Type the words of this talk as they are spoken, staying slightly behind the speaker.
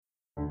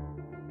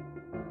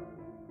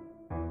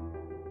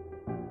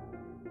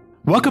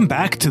Welcome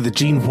back to the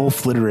Gene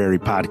Wolfe Literary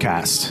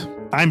Podcast.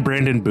 I'm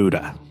Brandon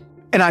Buddha.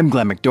 And I'm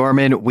Glenn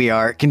McDormand. We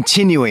are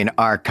continuing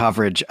our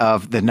coverage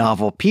of the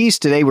novel Peace.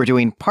 Today we're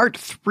doing part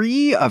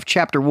 3 of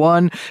chapter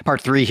 1.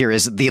 Part 3 here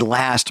is the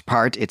last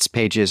part. It's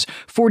pages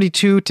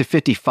 42 to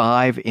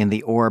 55 in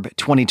the Orb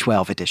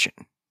 2012 edition.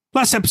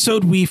 Last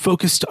episode, we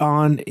focused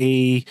on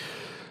a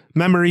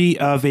memory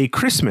of a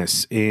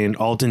Christmas in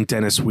Alden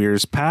Dennis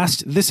Weir's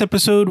past. This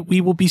episode,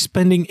 we will be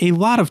spending a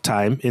lot of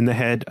time in the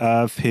head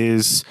of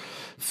his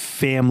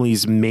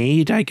family's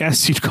maid, I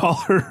guess you'd call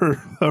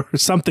her, or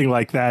something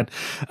like that,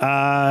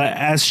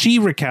 as she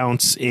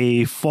recounts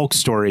a folk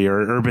story or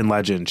urban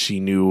legend she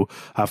knew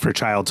of her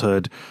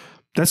childhood.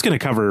 That's going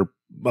to cover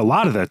a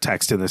lot of the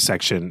text in this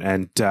section,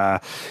 and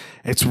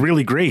it's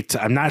really great.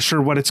 I'm not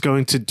sure what it's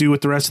going to do with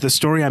the rest of the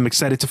story. I'm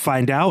excited to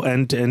find out,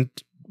 and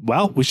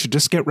well, we should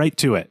just get right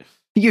to it.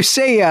 You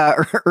say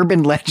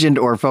urban legend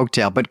or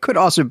folktale, but could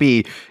also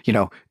be,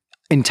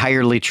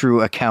 entirely true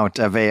account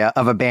of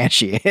a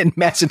banshee in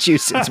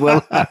Massachusetts.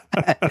 We'll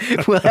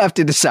have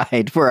to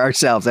decide for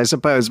ourselves, I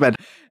suppose. But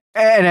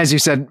and as you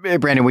said,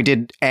 Brandon, we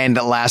did end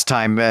last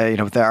time,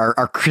 with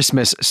our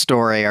Christmas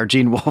story, our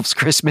Gene Wolfe's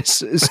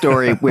Christmas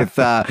story with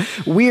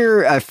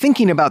Weir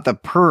thinking about the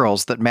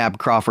pearls that Mab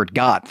Crawford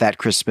got that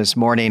Christmas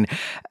morning.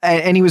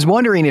 And he was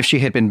wondering if she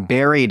had been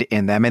buried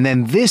in them. And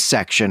then this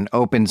section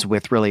opens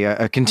with really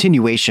a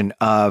continuation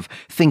of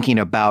thinking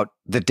about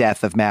the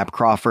death of Mab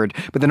Crawford,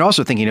 but then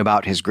also thinking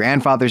about his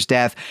grandfather's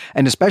death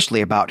and especially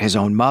about his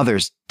own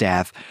mother's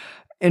death.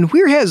 And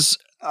Weir has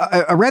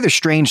a rather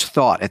strange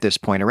thought at this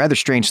point, a rather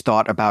strange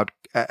thought about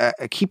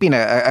keeping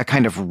a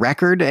kind of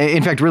record.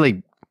 In fact,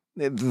 really,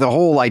 the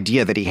whole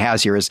idea that he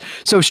has here is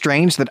so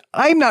strange that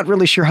I'm not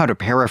really sure how to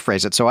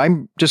paraphrase it, so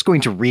I'm just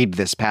going to read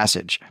this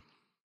passage.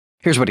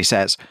 Here's what he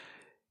says.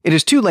 "It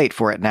is too late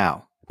for it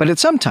now, but it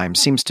sometimes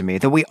seems to me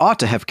that we ought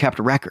to have kept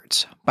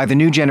records, by the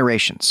new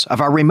generations, of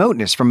our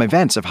remoteness from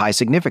events of high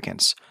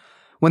significance.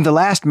 When the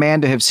last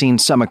man to have seen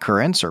some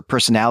occurrence or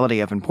personality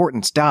of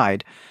importance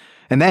died,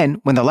 and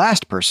then when the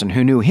last person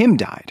who knew him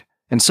died,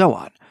 and so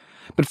on.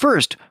 But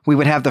first, we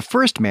would have the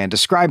first man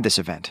describe this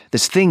event,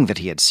 this thing that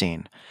he had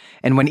seen.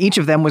 And when each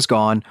of them was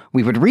gone,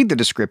 we would read the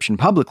description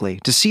publicly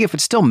to see if it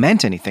still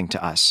meant anything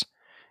to us.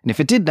 And if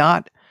it did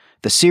not,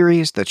 the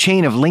series, the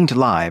chain of linked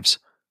lives,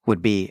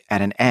 would be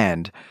at an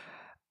end."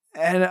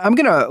 And I'm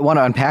going to want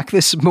to unpack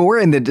this more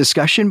in the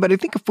discussion, but I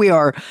think if we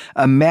are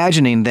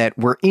imagining that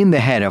we're in the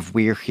head of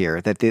Weir here,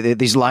 that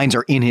these lines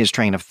are in his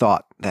train of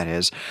thought, that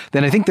is,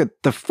 then I think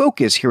that the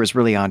focus here is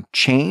really on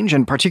change,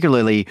 and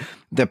particularly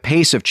the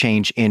pace of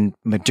change in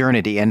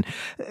modernity. And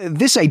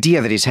this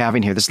idea that he's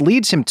having here, this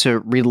leads him to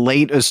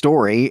relate a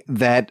story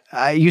that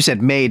you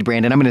said maid,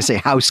 Brandon, I'm going to say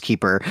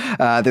housekeeper,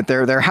 that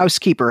their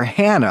housekeeper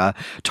Hannah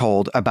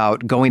told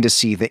about going to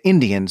see the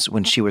Indians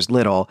when she was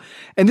little.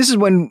 And this is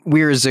when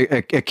Weir is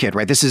a kid,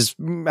 right? This is,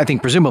 I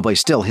think, presumably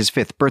still his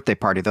 5th birthday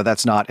party, though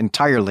that's not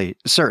entirely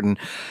certain.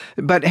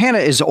 But Hannah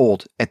is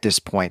old at this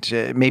point,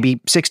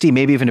 maybe 60,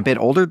 maybe even a bit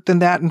older than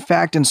that, in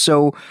fact. And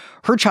so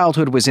her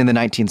childhood was in the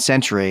 19th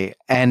century.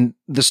 And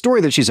the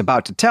story that she's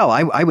about to tell,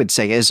 I would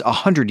say, is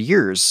 100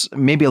 years,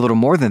 maybe a little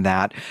more than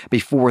that,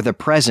 before the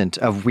present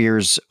of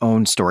Weir's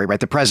own story, right?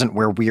 The present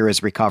where Weir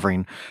is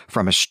recovering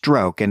from a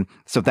stroke. And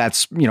so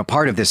that's,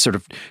 part of this sort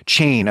of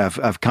chain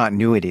of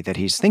continuity that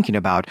he's thinking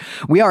about.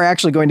 We are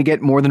actually going to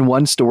get more than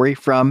one story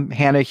from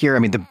Hannah here. I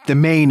mean, the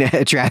main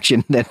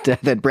attraction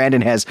that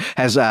Brandon has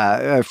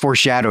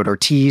foreshadowed or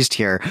teased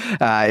here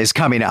is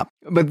coming up.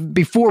 But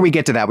before we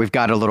get to that, we've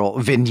got a little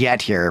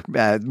vignette here,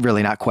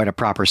 really not quite a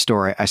proper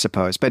story, I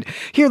suppose. But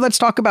here, let's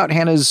talk about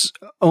Hannah's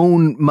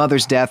own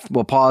mother's death.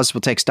 We'll pause,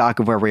 we'll take stock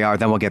of where we are,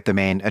 then we'll get the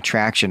main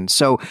attraction.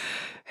 So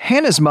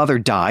Hannah's mother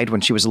died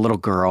when she was a little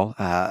girl.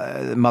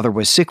 The mother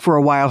was sick for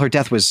a while. Her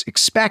death was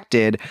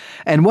expected.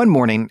 And one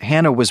morning,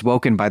 Hannah was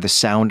woken by the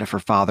sound of her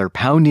father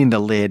pounding the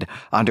lid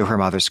onto her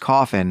mother's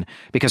coffin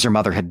because her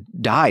mother had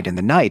died in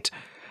the night.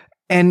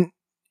 And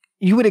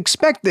you would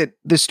expect that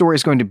this story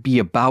is going to be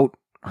about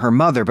her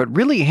mother, but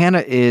really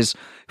Hannah is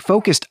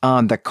focused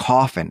on the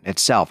coffin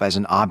itself as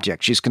an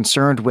object. She's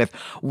concerned with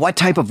what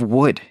type of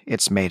wood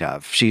it's made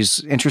of.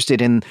 She's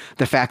interested in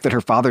the fact that her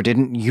father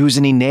didn't use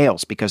any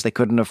nails because they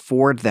couldn't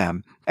afford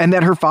them, and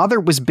that her father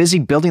was busy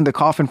building the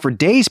coffin for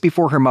days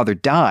before her mother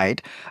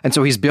died, and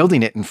so he's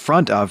building it in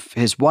front of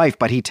his wife,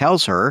 but he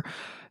tells her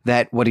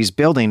that what he's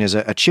building is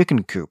a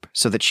chicken coop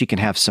so that she can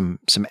have some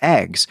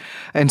eggs.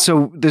 And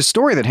so the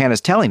story that Hannah's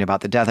telling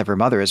about the death of her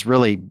mother is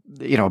really,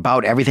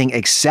 about everything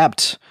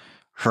except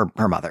her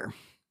mother.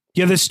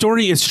 Yeah, the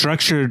story is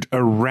structured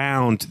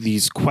around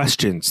these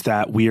questions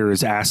that Weir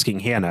is asking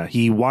Hannah.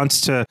 He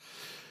wants Hannah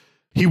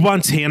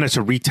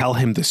to retell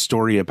him the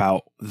story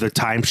about the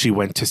time she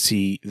went to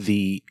see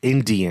the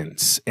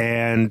Indians.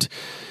 And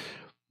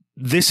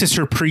this is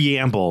her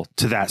preamble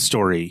to that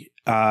story.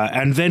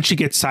 And then she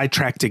gets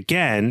sidetracked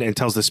again and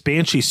tells this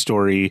banshee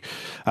story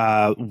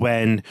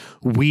when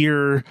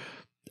Weir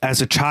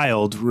as a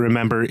child,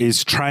 remember,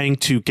 is trying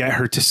to get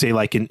her to say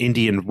like an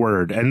Indian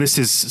word. And this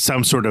is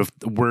some sort of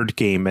word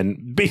game.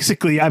 And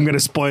basically, I'm going to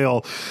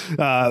spoil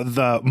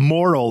the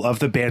moral of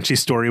the Banshee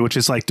story, which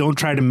is like, don't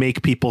try to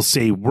make people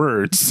say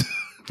words.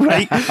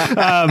 Right.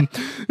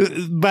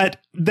 But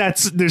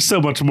there's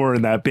so much more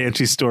in that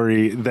Banshee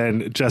story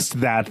than just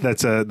that.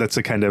 That's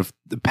a kind of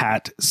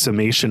pat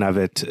summation of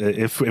it,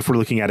 if we're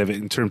looking at it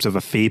in terms of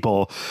a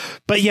fable.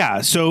 But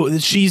yeah, so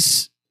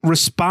she's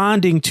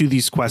responding to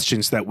these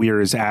questions that Weir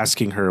is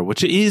asking her,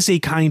 which is a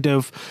kind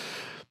of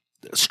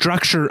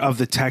structure of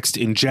the text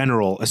in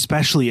general,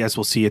 especially as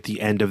we'll see at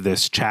the end of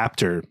this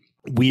chapter.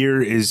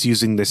 Weir is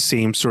using the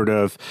same sort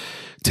of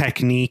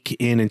technique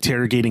in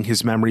interrogating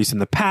his memories in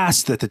the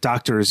past that the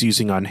doctor is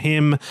using on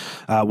him.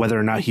 Whether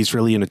or not he's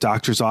really in a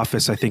doctor's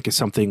office, I think, is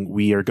something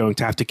we are going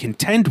to have to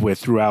contend with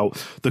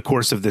throughout the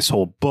course of this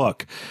whole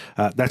book.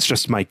 That's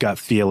just my gut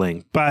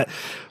feeling. But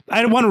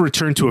I want to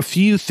return to a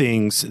few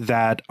things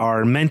that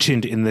are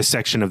mentioned in this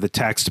section of the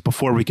text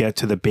before we get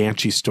to the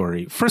Banshee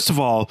story. First of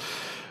all,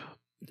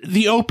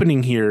 the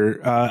opening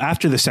here,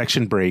 after the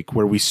section break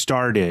where we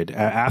started,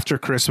 after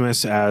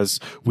Christmas, as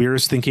Weir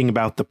is thinking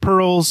about the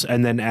pearls,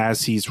 and then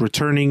as he's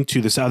returning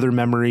to this other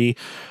memory,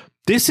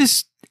 this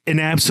is an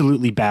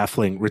absolutely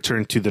baffling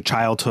return to the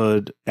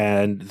childhood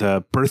and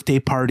the birthday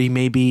party,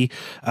 maybe.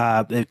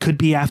 It could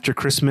be after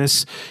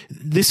Christmas.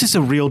 This is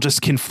a real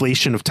just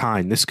conflation of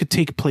time. This could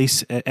take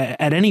place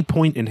at any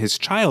point in his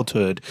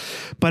childhood,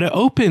 but it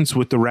opens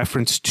with the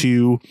reference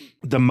to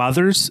the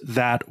mothers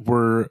that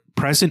were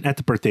present at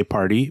the birthday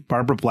party,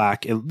 Barbara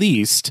Black at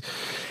least,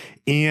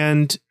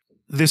 and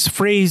this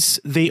phrase,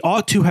 they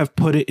ought to have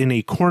put it in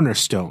a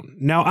cornerstone.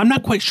 Now, I'm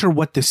not quite sure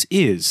what this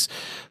is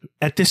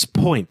at this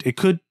point. It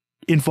could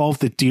involve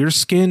the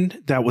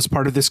deerskin that was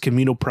part of this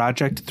communal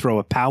project to throw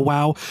a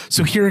powwow.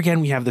 So here again,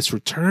 we have this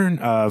return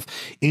of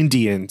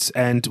Indians.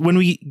 And when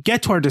we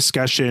get to our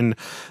discussion,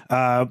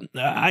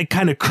 I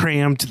kind of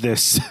crammed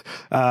this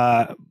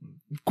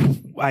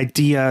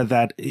idea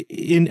that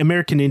in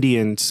American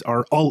Indians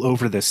are all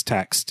over this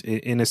text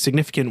in a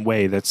significant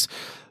way.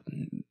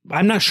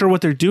 I'm not sure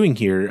what they're doing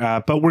here,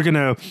 but we're going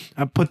to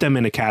put them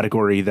in a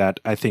category that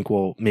I think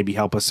will maybe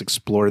help us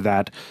explore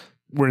that.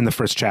 We're in the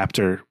first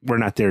chapter. We're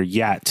not there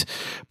yet.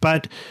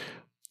 But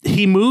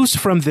he moves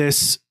from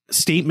this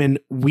statement,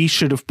 we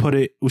should have put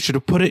it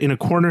in a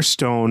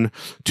cornerstone,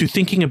 to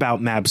thinking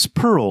about Mab's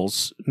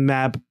pearls.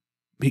 Mab,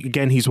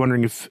 again, he's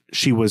wondering if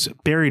she was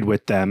buried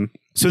with them.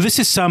 So this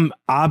is some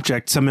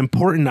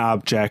important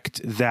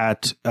object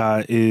that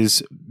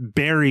is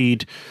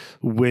buried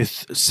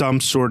with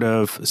some sort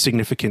of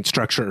significant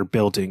structure or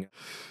building.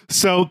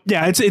 So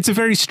yeah, it's a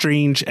very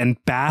strange and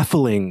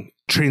baffling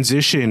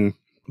transition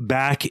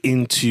back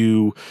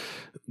into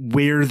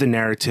where the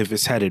narrative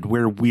is headed,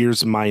 where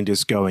Weir's mind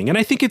is going. And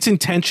I think it's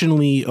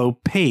intentionally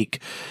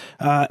opaque,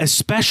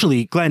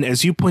 especially, Glenn,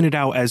 as you pointed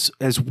out,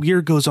 as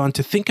Weir goes on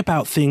to think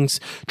about things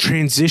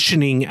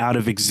transitioning out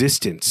of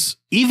existence,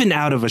 even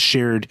out of a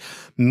shared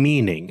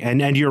meaning.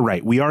 And you're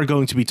right. We are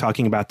going to be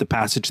talking about the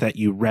passage that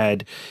you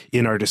read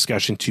in our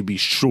discussion, to be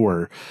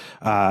sure.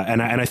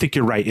 And I think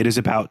you're right. It is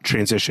about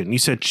transition. You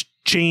said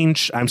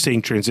change. I'm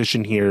saying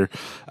transition here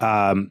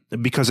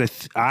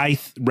because I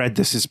read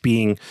this as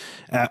being,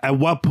 at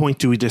what point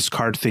do we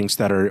discard things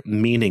that are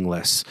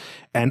meaningless?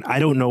 And I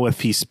don't know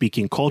if he's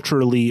speaking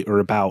culturally or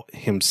about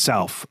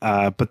himself,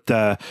 but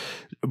the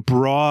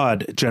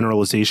broad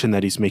generalization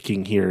that he's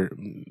making here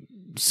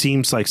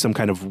seems like some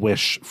kind of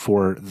wish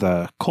for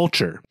the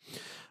culture.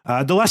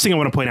 The last thing I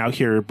want to point out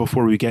here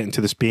before we get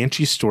into this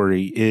Banshee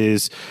story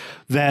is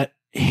that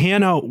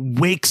Hannah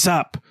wakes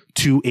up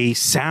to a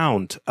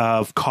sound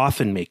of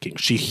coffin making.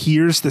 She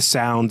hears the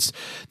sounds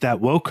that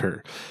woke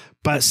her,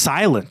 but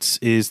silence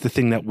is the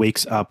thing that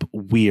wakes up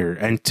Weir.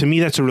 And to me,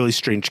 that's a really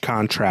strange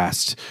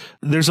contrast.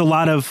 There's a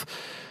lot of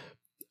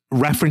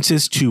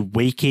references to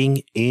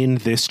waking in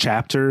this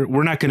chapter.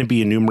 We're not going to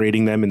be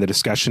enumerating them in the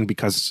discussion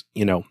because,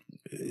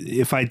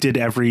 if I did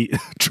every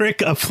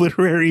trick of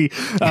literary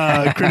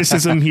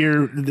criticism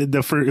here,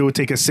 it would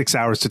take us 6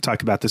 hours to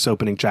talk about this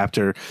opening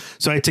chapter.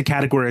 So I had to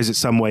categorize it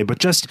some way, but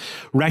just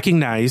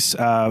recognize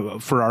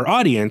for our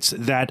audience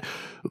that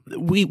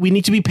we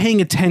need to be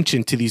paying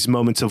attention to these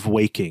moments of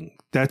waking.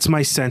 That's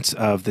my sense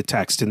of the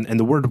text. And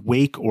the word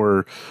wake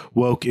or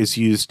woke is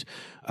used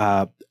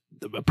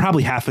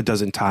probably half a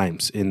dozen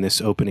times in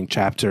this opening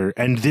chapter.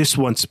 And this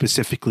one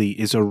specifically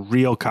is a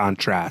real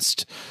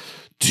contrast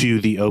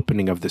to the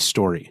opening of the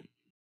story.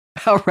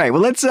 All right,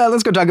 well, let's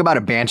go talk about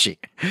a banshee.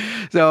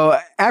 So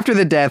after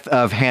the death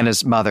of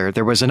Hannah's mother,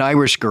 there was an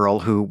Irish girl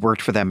who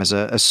worked for them as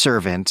a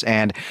servant,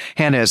 and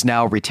Hannah is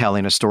now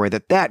retelling a story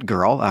that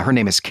girl, her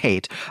name is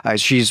Kate,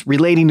 she's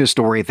relating a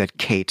story that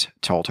Kate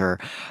told her.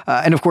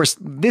 And of course,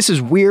 this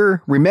is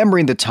Weir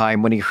remembering the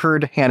time when he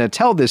heard Hannah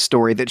tell this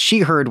story that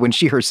she heard when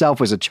she herself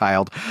was a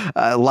child.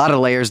 A lot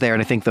of layers there,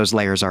 and I think those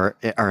layers are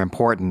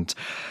important.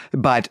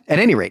 But at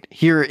any rate,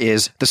 here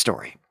is the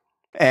story.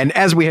 And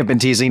as we have been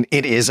teasing,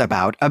 it is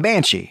about a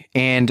banshee.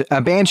 And a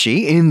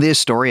banshee, in this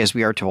story, as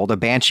we are told, a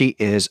banshee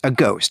is a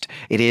ghost.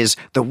 It is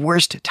the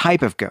worst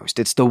type of ghost.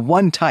 It's the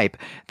one type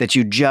that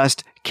you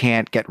just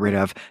can't get rid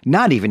of,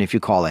 not even if you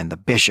call in the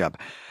bishop.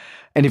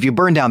 And if you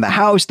burn down the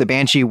house, the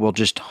banshee will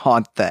just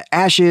haunt the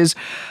ashes.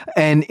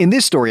 And in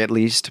this story, at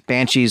least,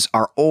 banshees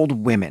are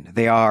old women.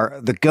 They are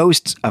the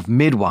ghosts of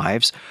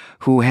midwives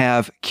who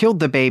have killed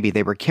the baby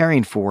they were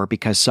caring for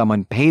because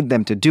someone paid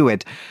them to do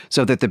it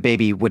so that the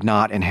baby would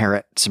not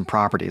inherit some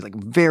property. Like,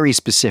 very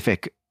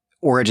specific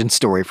origin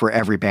story for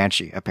every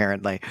banshee,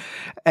 apparently.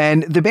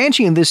 And the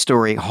banshee in this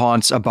story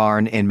haunts a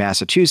barn in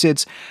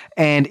Massachusetts,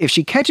 and if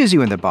she catches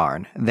you in the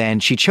barn, then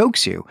she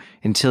chokes you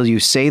until you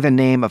say the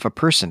name of a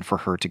person for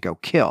her to go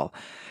kill.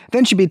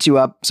 Then she beats you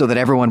up so that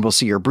everyone will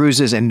see your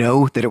bruises and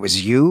know that it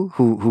was you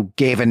who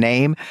gave a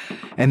name,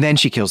 and then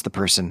she kills the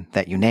person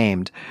that you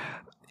named.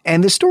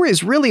 And the story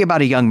is really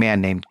about a young man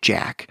named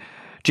Jack.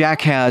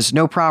 Jack has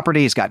no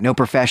property, he's got no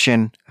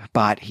profession,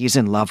 but he's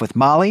in love with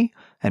Molly,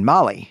 and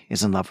Molly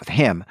is in love with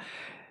him.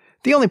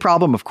 The only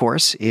problem, of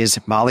course, is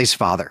Molly's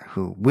father,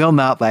 who will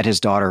not let his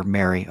daughter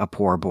marry a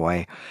poor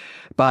boy.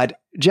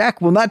 But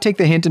Jack will not take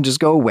the hint and just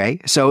go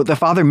away, so the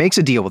father makes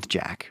a deal with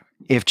Jack.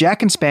 If Jack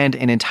can spend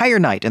an entire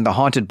night in the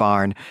haunted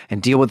barn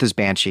and deal with his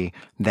banshee,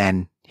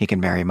 then he can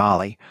marry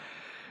Molly.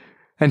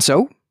 And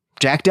so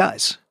Jack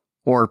does.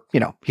 Or,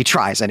 he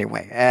tries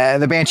anyway.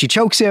 The banshee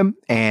chokes him,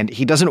 and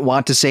he doesn't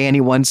want to say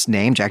anyone's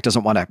name. Jack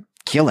doesn't want to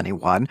kill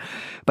anyone,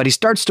 but he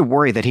starts to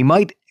worry that he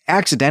might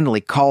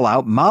accidentally call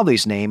out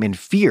Molly's name in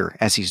fear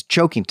as he's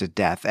choking to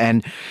death.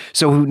 And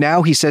so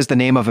now he says the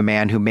name of a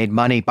man who made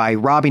money by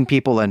robbing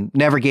people and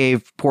never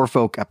gave poor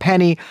folk a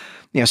penny,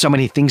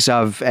 someone he thinks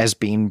of as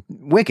being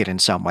wicked in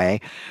some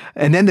way.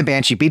 And then the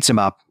banshee beats him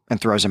up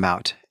and throws him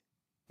out.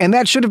 And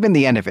that should have been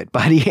the end of it,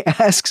 but he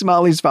asks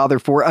Molly's father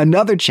for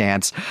another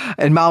chance,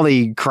 and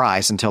Molly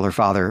cries until her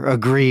father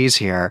agrees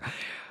here.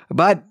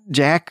 But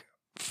Jack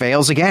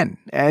fails again,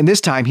 and this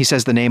time he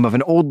says the name of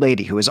an old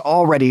lady who is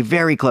already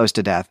very close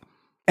to death.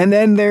 And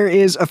then there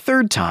is a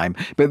third time,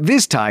 but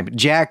this time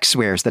Jack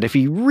swears that if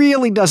he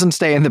really doesn't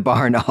stay in the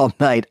barn all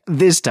night,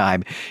 this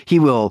time he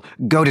will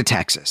go to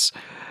Texas.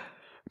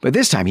 But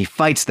this time he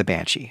fights the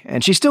banshee,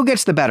 and she still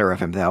gets the better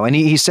of him, though, and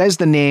he says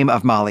the name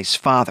of Molly's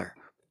father.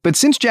 But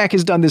since Jack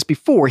has done this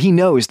before, he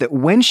knows that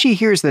when she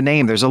hears the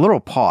name, there's a little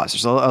pause.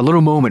 There's a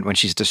little moment when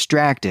she's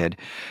distracted.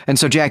 And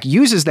so Jack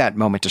uses that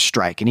moment to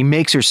strike, and he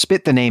makes her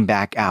spit the name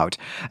back out.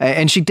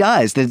 And she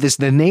does.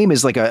 The name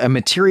is like a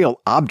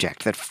material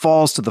object that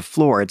falls to the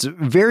floor. It's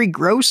very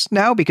gross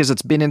now because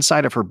it's been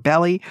inside of her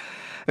belly.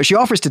 She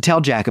offers to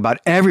tell Jack about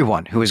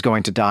everyone who is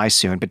going to die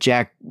soon, but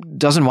Jack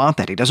doesn't want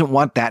that. He doesn't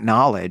want that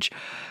knowledge.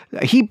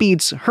 He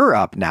beats her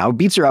up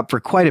for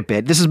quite a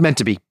bit. This is meant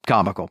to be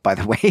comical, by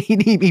the way.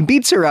 He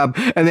beats her up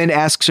and then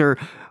asks her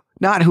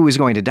not who is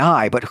going to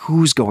die, but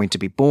who's going to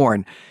be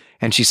born.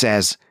 And she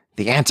says,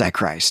 the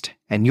Antichrist,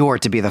 and you're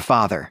to be the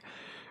father.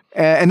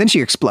 And then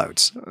she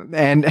explodes.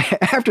 And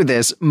after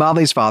this,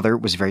 Molly's father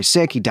was very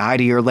sick. He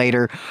died a year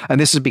later, and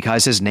this is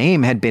because his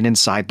name had been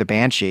inside the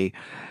banshee.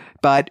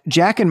 But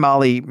Jack and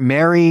Molly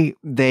marry,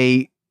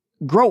 they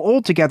grow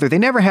old together. They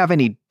never have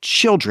any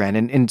children.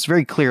 And it's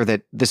very clear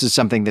that this is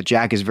something that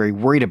Jack is very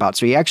worried about.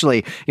 So he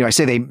actually, I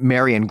say they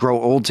marry and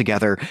grow old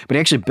together, but he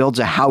actually builds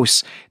a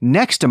house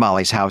next to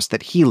Molly's house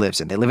that he lives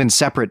in. They live in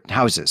separate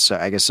houses. So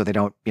I guess so they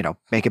don't,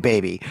 make a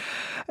baby.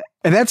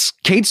 And that's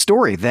Kate's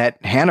story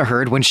that Hannah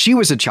heard when she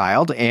was a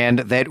child and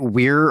that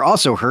Weir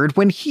also heard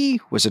when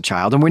he was a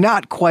child. And we're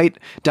not quite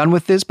done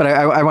with this, but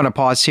I want to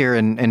pause here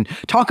and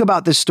talk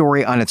about this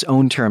story on its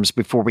own terms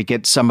before we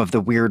get some of the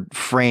weird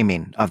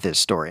framing of this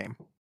story.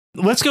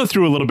 Let's go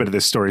through a little bit of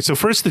this story. So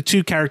first, the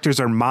two characters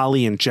are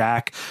Molly and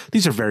Jack.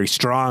 These are very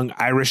strong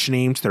Irish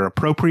names. They're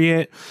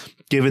appropriate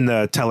given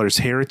the teller's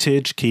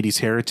heritage, Katie's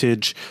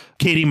heritage.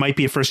 Katie might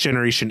be a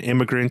first-generation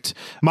immigrant.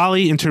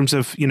 Molly, in terms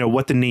of,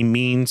 what the name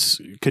means,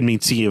 could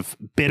mean sea of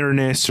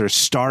bitterness or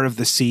star of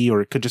the sea,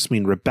 or it could just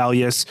mean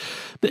rebellious.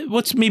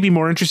 What's maybe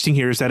more interesting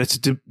here is that it's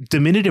a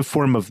diminutive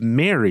form of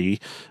Mary,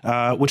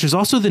 which is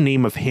also the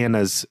name of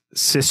Hannah's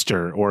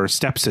sister or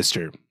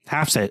stepsister,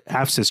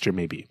 half-sister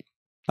maybe.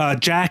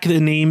 Jack, the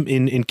name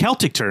in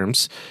Celtic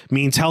terms,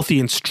 means healthy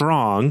and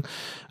strong,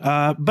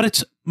 but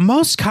it's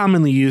most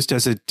commonly used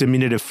as a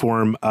diminutive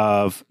form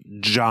of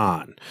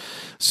John.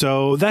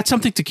 So that's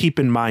something to keep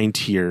in mind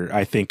here,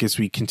 I think, as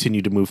we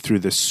continue to move through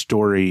this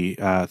story,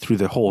 through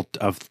the whole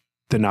of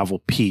the novel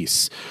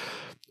piece.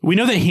 We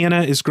know that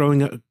Hannah is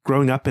growing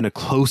up in a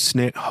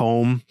close-knit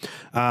home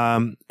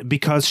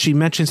because she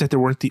mentions that there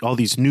weren't all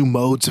these new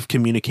modes of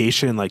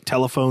communication like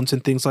telephones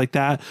and things like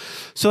that.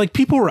 So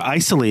people were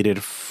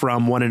isolated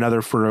from one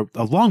another for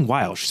a long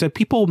while. She said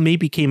people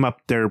maybe came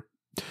up their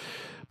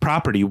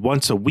property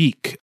once a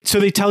week. So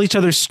they tell each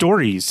other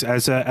stories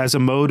as a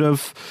mode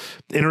of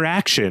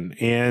interaction.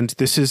 And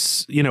this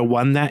is,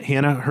 one that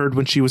Hannah heard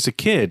when she was a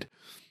kid.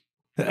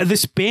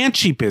 This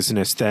banshee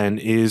business, then,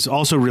 is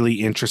also really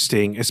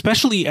interesting,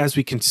 especially as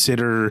we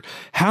consider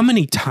how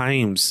many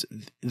times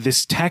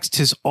this text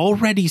has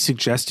already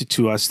suggested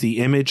to us the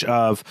image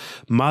of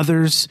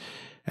mothers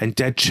and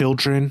dead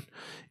children.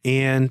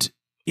 And,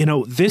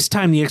 this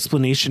time the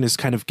explanation is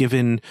kind of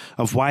given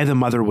of why the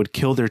mother would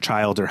kill their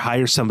child or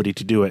hire somebody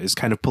to do it is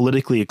kind of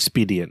politically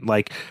expedient.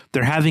 Like,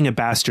 they're having a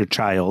bastard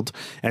child,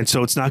 and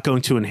so it's not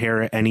going to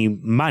inherit any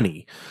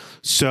money.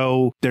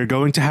 So they're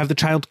going to have the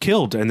child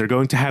killed, and they're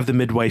going to have the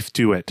midwife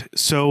do it.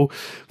 So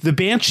the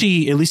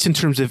banshee, at least in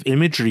terms of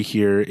imagery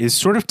here, is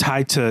sort of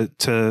tied to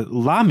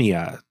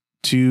Lamia,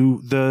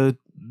 to the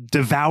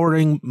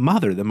devouring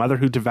mother, the mother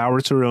who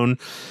devours her own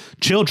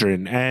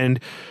children. And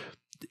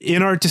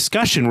in our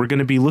discussion, we're going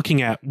to be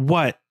looking at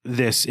what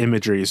this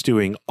imagery is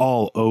doing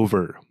all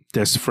over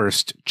this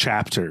first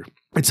chapter.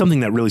 It's something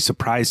that really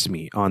surprised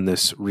me on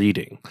this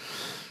reading.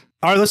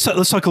 All right,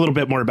 let's talk a little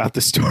bit more about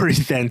the story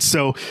then.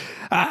 So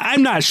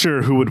I'm not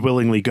sure who would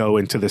willingly go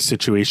into this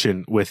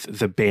situation with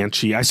the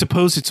banshee. I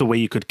suppose it's a way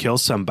you could kill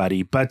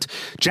somebody, but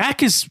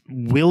Jack is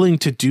willing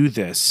to do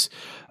this,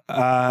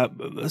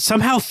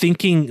 somehow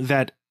thinking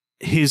that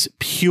his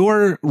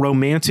pure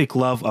romantic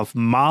love of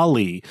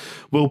Molly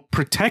will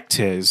protect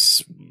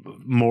his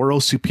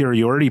moral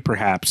superiority,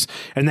 perhaps,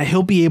 and that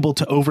he'll be able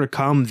to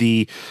overcome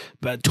the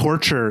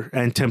torture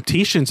and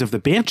temptations of the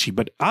banshee.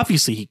 But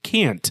obviously he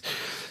can't.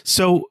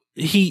 So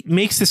he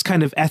makes this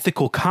kind of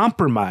ethical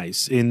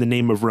compromise in the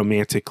name of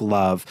romantic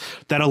love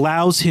that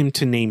allows him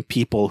to name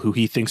people who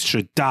he thinks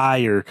should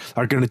die or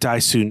are going to die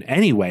soon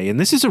anyway. And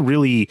this is a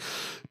really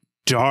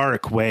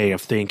dark way of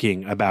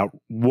thinking about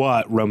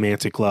what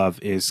romantic love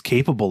is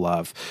capable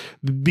of,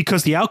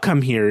 because the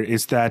outcome here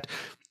is that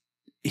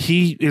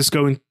he is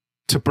going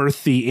to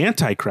birth the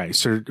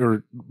Antichrist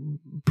or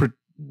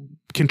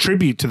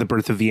contribute to the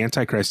birth of the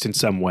Antichrist in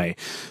some way.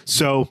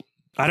 So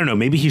I don't know.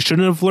 Maybe he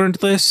shouldn't have learned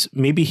this.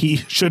 Maybe he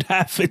should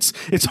have.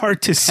 It's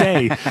hard to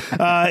say.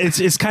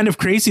 It's kind of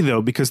crazy,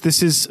 though, because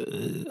this is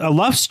a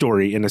love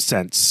story in a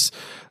sense,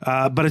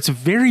 but it's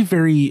very,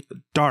 very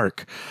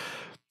dark.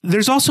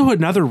 There's also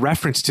another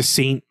reference to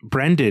Saint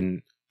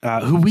Brendan,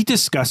 who we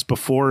discussed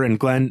before. And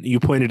Glenn, you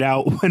pointed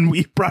out when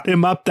we brought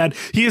him up that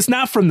he is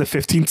not from the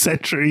 15th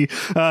century.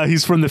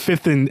 He's from the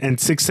 5th and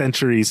 6th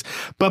centuries.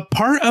 But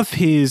part of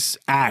his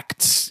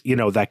acts,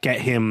 that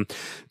get him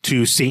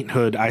to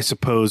sainthood, I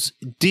suppose,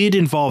 did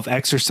involve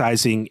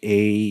exorcising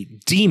a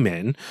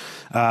demon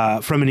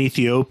from an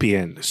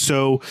Ethiopian.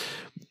 So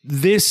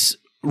this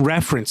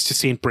reference to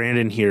Saint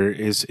Brandon here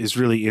is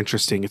really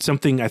interesting. It's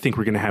something I think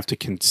we're going to have to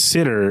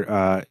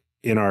consider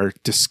in our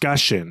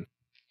discussion.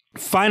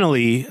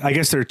 Finally, I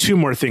guess there are two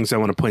more things I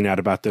want to point out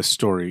about this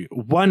story.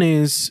 One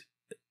is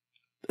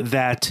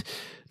that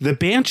the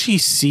banshee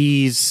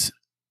sees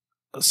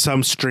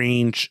some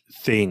strange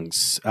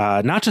things,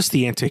 not just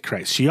the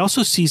Antichrist. She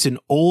also sees an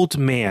old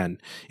man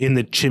in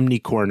the chimney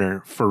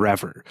corner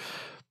forever.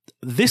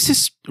 This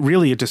is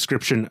really a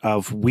description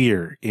of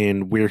Weir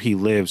in where he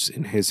lives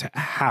in his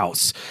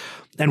house.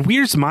 And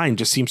Weir's mind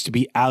just seems to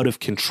be out of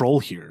control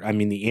here. I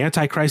mean, the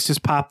Antichrist has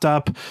popped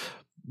up.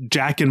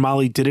 Jack and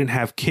Molly didn't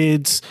have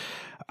kids.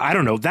 I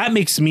don't know. That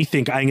makes me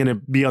think I'm going to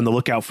be on the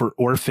lookout for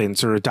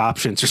orphans or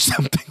adoptions or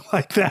something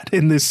like that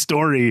in this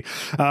story,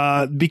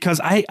 because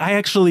I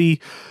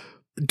actually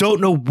don't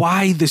know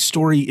why this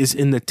story is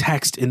in the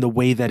text in the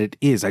way that it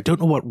is. I don't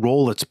know what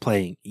role it's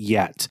playing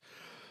yet.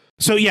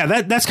 So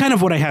yeah, that's kind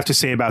of what I have to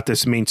say about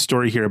this main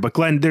story here. But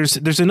Glenn,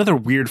 there's another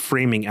weird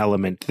framing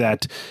element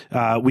that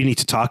we need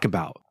to talk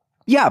about.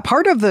 Yeah,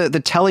 part of the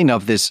telling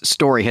of this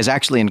story has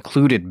actually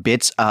included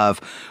bits of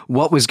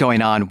what was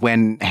going on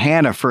when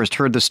Hannah first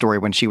heard the story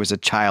when she was a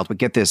child. We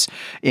get this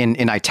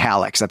in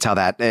italics. That's how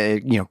that,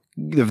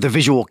 the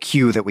visual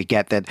cue that we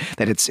get that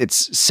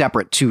it's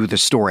separate to the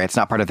story. It's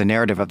not part of the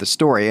narrative of the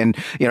story. And,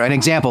 an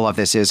example of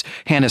this is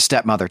Hannah's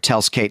stepmother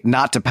tells Kate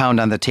not to pound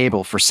on the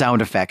table for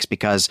sound effects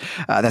because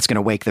that's going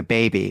to wake the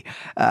baby.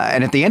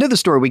 And at the end of the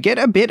story, we get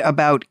a bit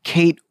about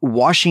Kate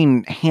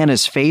washing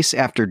Hannah's face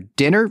after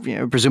dinner.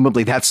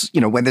 Presumably that's,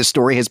 when this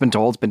story has been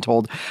told. It's been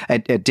told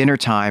at dinner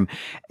time.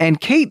 And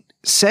Kate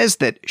says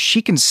that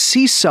she can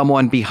see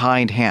someone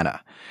behind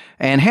Hannah.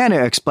 And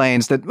Hannah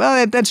explains that,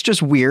 well, that's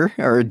just Weir,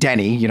 or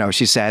Denny,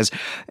 she says,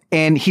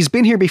 and he's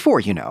been here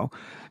before,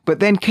 But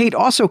then Kate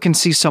also can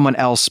see someone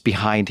else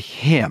behind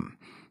him.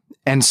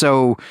 And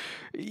so,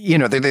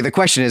 the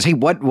question is, hey,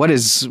 what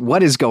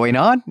is going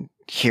on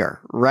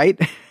here, right?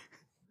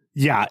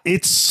 Yeah,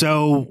 it's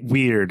so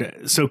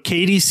weird. So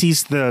Katie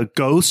sees the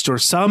ghost or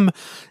some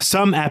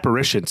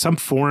apparition, some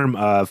form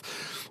of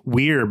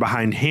Weir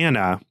behind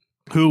Hannah,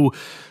 who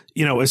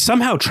is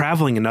somehow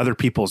traveling in other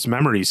people's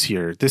memories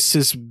here. This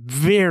is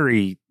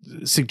very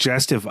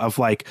suggestive of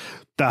like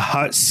the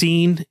hut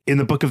scene in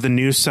the Book of the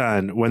New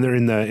Sun when they're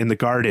in the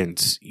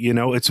gardens.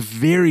 It's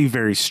very,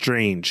 very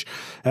strange.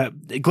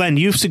 Glenn,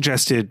 you've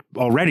suggested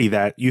already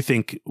that you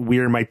think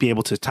Weir might be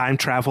able to time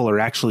travel or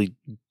actually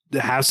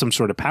have some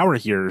sort of power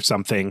here or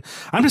something.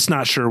 I'm just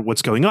not sure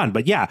what's going on.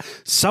 But yeah,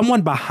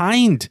 someone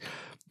behind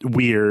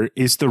Weir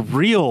is the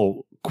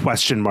real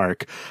question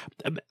mark.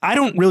 I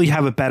don't really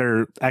have a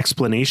better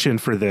explanation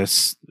for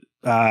this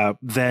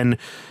than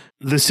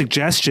the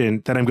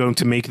suggestion that I'm going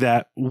to make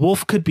that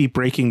Wolf could be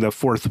breaking the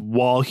fourth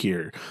wall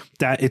here,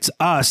 that it's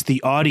us,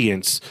 the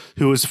audience,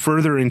 who is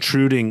further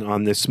intruding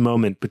on this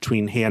moment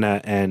between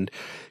Hannah and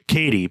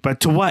Katie.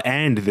 But to what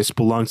end this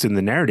belongs in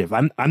the narrative,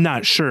 I'm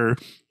not sure.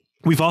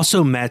 We've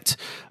also met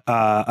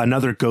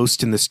another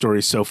ghost in the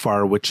story so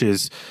far, which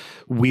is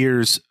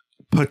Weir's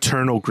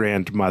paternal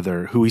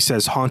grandmother, who he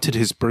says haunted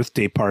his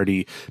birthday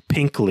party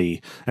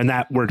pinkly. And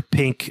that word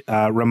pink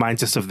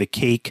reminds us of the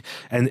cake,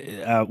 and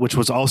which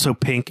was also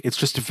pink. It's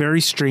just a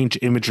very strange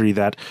imagery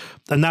that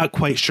I'm not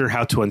quite sure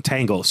how to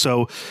untangle.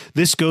 So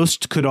this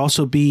ghost could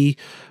also be,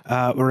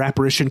 or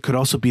apparition could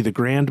also be the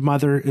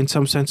grandmother in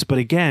some sense. But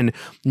again,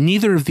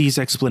 neither of these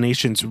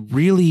explanations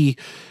really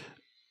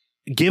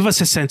give us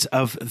a sense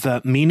of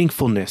the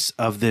meaningfulness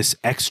of this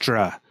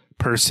extra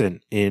person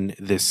in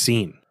this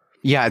scene.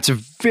 Yeah, it's a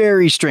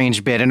very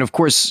strange bit. And of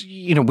course,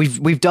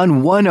 we've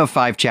done 1 of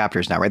 5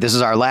 chapters now, right? This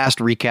is our last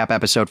recap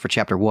episode for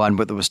chapter 1,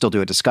 but we'll still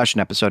do a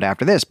discussion episode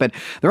after this. But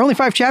there are only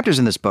 5 chapters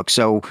in this book,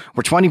 so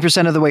we're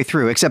 20% of the way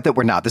through, except that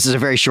we're not. This is a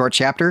very short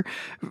chapter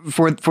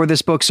for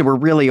this book, so we're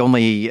really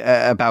only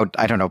about,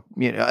 I don't know,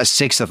 a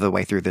sixth of the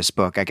way through this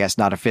book, I guess,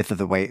 not a fifth of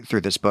the way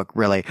through this book,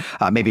 really.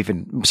 Maybe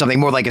even something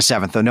more like a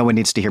seventh, though no one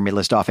needs to hear me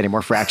list off any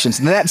more fractions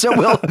than that, so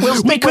we'll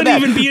stick we could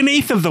even be an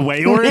eighth of the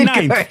way, or a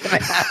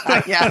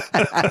ninth. Yeah.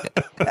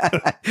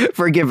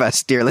 Forgive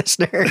us, dear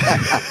listener.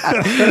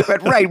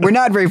 But right, we're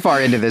not very far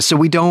into this, so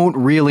we don't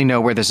really know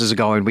where this is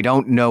going. We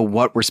don't know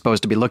what we're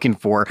supposed to be looking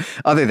for,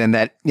 other than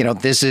that,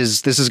 this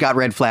has got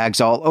red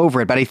flags all over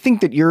it. But I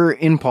think that your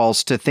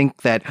impulse to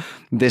think that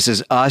this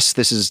is us,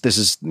 this is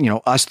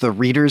us, the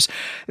readers,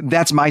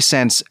 that's my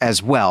sense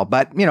as well.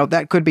 But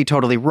that could be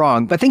totally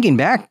wrong. But thinking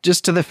back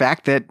just to the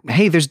fact that,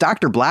 hey, there's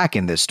Dr. Black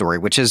in this story,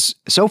 which has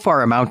so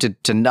far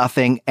amounted to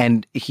nothing,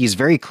 and he's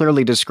very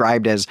clearly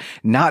described as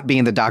not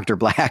being the Dr.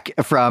 Black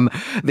from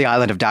the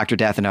Island of Dr.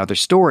 Death and Other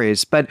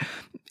Stories. But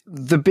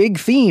the big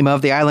theme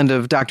of the Island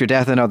of Dr.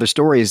 Death and Other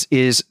Stories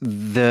is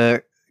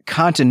the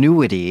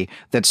continuity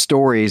that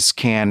stories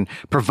can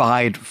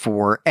provide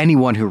for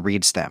anyone who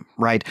reads them,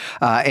 right?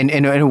 And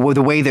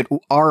the way that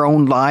our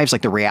own lives,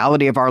 like the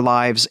reality of our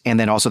lives, and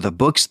then also the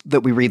books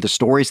that we read, the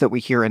stories that we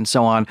hear, and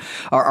so on,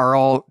 are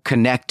all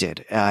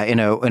connected in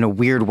a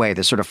weird way.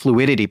 This sort of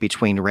fluidity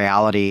between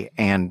reality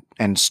and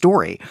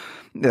story.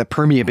 The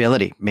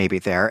permeability maybe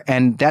there.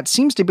 And that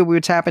seems to be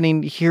what's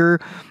happening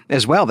here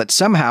as well, that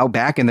somehow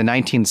back in the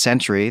 19th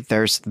century,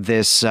 there's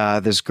this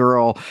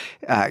girl,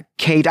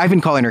 Kate. I've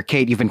been calling her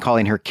Kate. You've been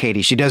calling her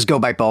Katie. She does go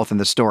by both in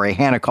the story.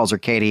 Hannah calls her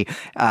Katie.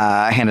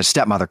 Hannah's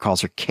stepmother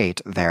calls her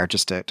Kate there,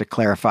 just to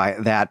clarify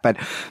that.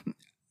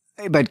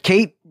 But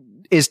Kate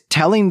is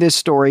telling this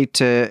story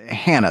to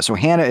Hannah. So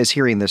Hannah is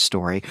hearing this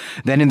story.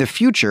 Then in the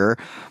future,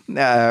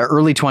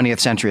 early 20th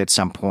century at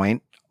some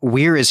point,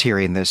 Weir is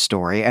hearing this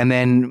story, and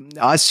then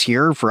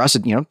for us,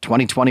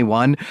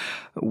 2021,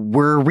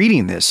 we're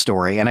reading this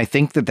story, and I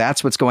think that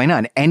that's what's going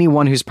on.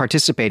 Anyone who's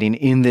participating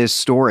in this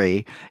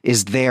story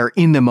is there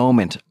in the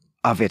moment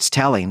of its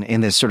telling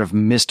in this sort of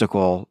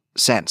mystical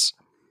sense.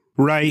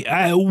 Right.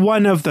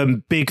 One of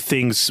the big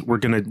things we're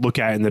going to look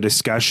at in the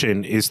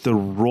discussion is the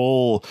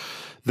role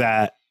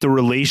that the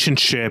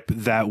relationship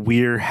that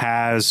Weir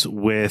has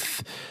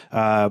with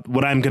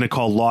what I'm going to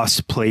call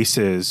lost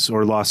places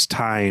or lost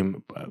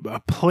time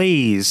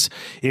plays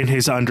in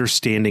his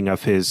understanding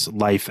of his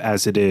life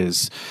as it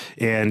is.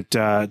 And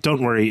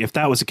don't worry, if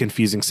that was a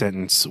confusing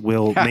sentence,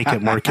 we'll make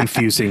it more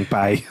confusing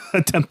by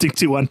attempting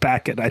to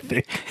unpack it, I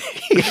think.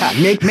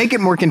 Yeah, make it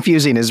more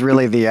confusing is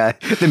really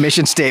the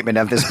mission statement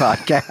of this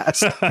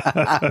podcast.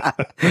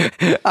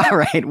 All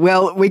right.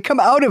 Well, we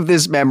come out of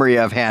this memory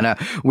of Hannah.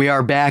 We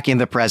are back in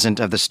the present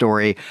of the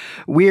story.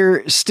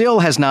 Weir still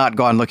has not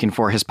gone looking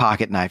for his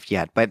pocket knife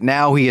yet, but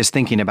now he is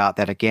thinking about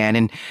that again.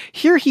 And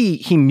here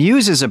he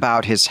muses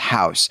about his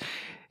house.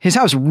 His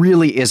house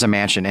really is a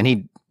mansion, and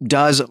he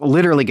does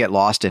literally get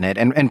lost in it.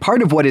 And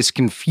part of what is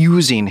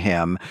confusing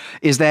him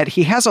is that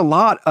he has a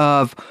lot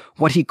of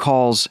what he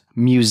calls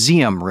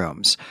museum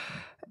rooms.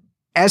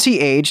 As he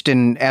aged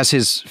and as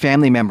his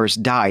family members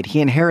died, he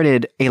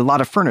inherited a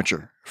lot of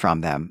furniture from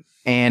them.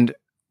 And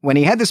when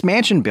he had this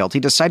mansion built, he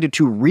decided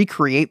to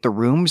recreate the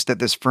rooms that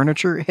this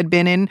furniture had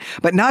been in,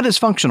 but not as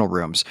functional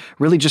rooms,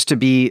 really just to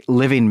be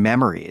living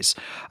memories.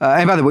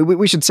 And by the way,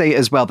 we should say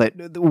as well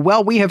that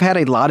while we have had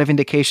a lot of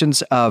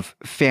indications of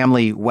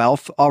family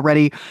wealth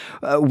already,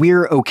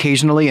 Weir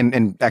occasionally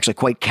and actually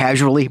quite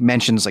casually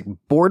mentions like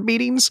board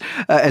meetings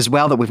as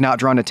well that we've not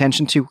drawn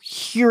attention to.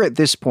 Here at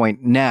this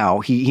point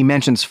now, he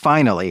mentions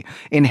finally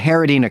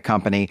inheriting a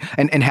company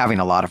and having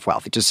a lot of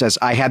wealth. He just says,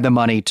 I had the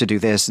money to do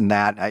this and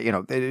that,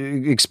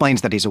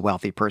 explains that he's a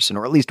wealthy person,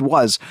 or at least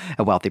was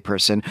a wealthy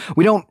person.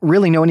 We don't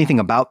really know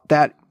anything about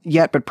that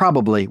yet, but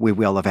probably we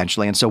will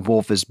eventually. And so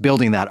Wolf is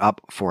building that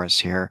up for us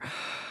here.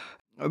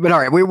 But all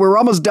right, we're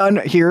almost done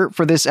here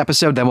for this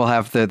episode. Then we'll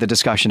have the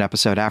discussion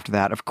episode after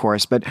that, of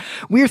course. But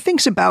Weir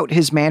thinks about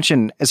his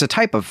mansion as a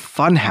type of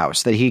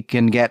funhouse that he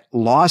can get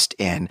lost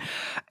in.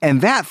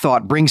 And that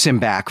thought brings him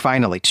back,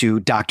 finally, to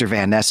Dr.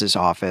 Van Ness's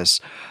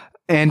office.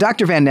 And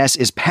Dr. Van Ness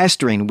is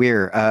pestering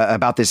Weir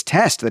about this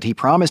test that he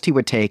promised he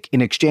would take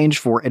in exchange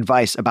for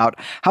advice about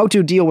how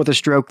to deal with a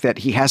stroke that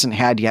he hasn't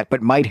had yet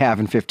but might have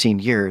in 15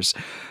 years.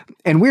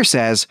 And Weir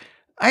says,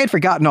 "I had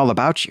forgotten all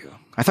about you.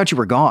 I thought you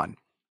were gone."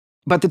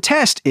 But the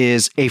test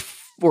is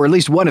or at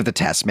least one of the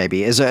tests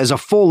maybe, is a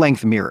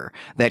full-length mirror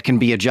that can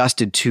be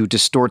adjusted to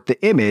distort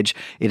the image.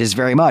 It is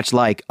very much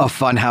like a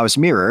funhouse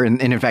mirror. And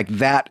in fact,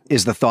 that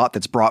is the thought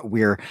that's brought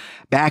Weir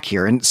back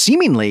here, and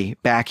seemingly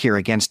back here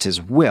against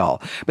his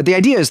will. But the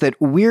idea is that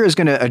Weir is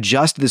going to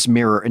adjust this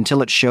mirror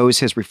until it shows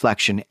his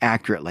reflection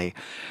accurately,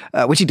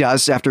 which he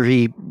does after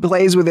he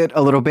plays with it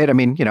a little bit. I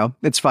mean,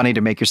 it's funny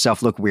to make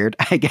yourself look weird,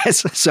 I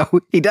guess.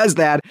 So he does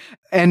that,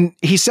 and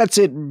he sets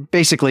it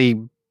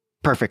basically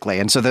perfectly.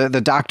 And so the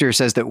doctor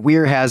says that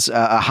Weir has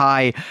a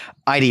high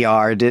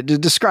IDR. It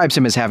describes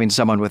him as having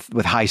someone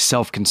with high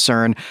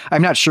self-concern.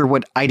 I'm not sure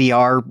what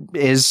IDR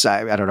is.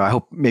 I don't know. I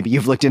hope maybe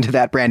you've looked into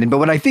that, Brandon. But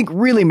what I think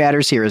really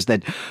matters here is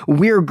that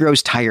Weir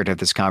grows tired of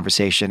this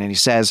conversation, and he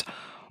says,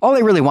 "All I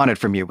really wanted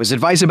from you was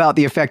advice about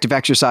the effect of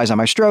exercise on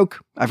my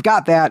stroke. I've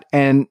got that,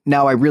 and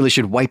now I really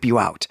should wipe you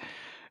out."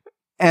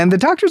 And the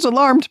doctor's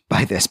alarmed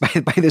by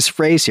this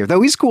phrase here,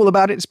 though he's cool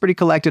about it. He's pretty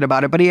collected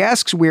about it. But he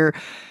asks Weir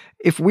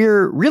if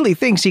Weir really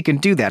thinks he can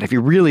do that, if he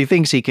really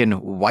thinks he can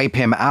wipe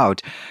him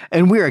out.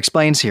 And Weir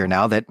explains here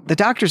now that the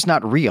doctor's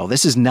not real.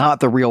 This is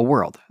not the real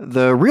world.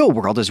 The real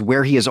world is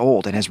where he is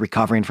old and is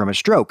recovering from a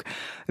stroke.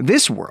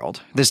 This world,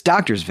 this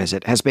doctor's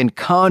visit, has been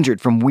conjured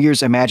from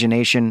Weir's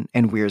imagination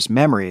and Weir's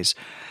memories.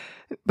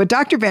 But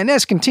Dr. Van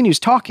Ness continues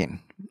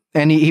talking.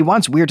 And he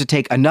wants Weir to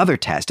take another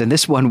test, and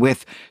this one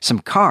with some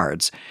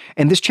cards.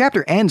 And this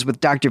chapter ends with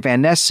Dr.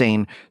 Van Ness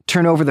saying,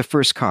 "Turn over the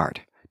first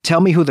card.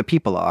 Tell me who the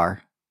people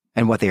are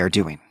and what they are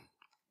doing."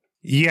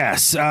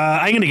 Yes,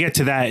 I'm going to get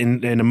to that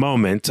in a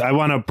moment. I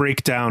want to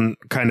break down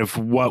kind of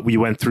what we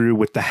went through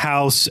with the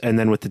house and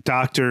then with the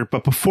doctor.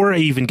 But before I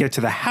even get to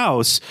the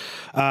house,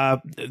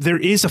 there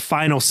is a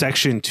final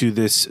section to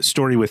this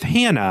story with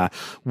Hannah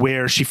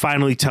where she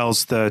finally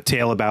tells the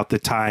tale about the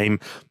time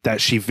that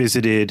she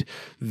visited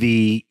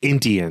the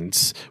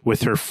Indians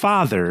with her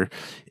father.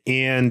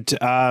 And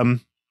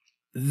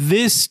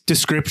this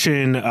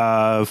description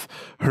of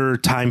her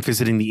time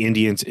visiting the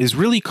Indians is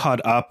really caught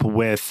up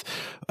with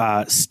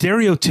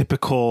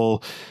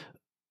stereotypical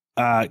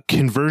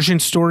conversion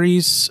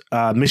stories,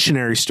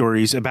 missionary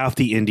stories about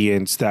the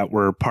Indians that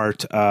were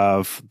part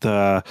of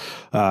the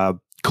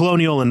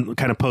colonial and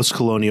kind of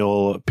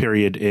post-colonial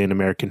period in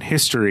American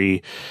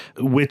history,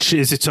 which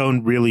is its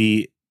own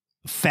really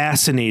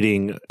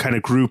fascinating kind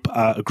of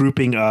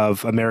grouping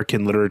of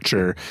American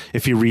literature.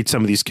 If you read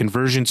some of these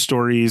conversion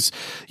stories,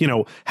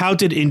 how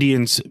did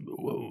Indians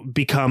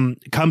come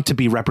to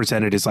be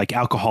represented as like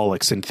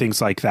alcoholics and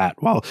things like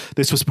that? Well,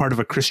 this was part of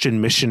a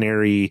Christian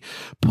missionary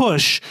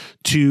push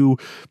to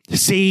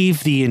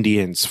save the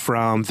Indians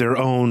from their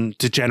own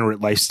degenerate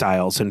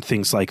lifestyles and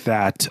things like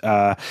that.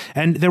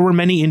 And there were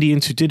many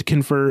Indians who did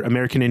convert,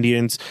 American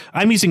Indians.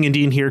 I'm using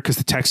Indian here because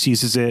the text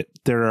uses it.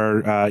 There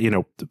are,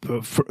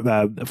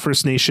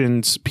 First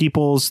Nations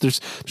peoples.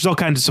 There's all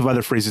kinds of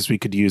other phrases we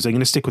could use. I'm going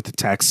to stick with the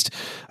text,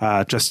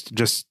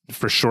 just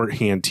for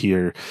shorthand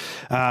here.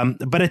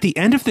 But at the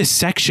end of this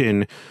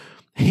section,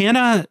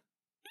 Hannah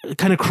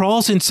kind of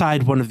crawls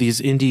inside one of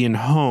these Indian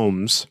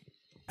homes,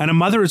 and a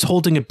mother is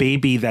holding a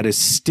baby that is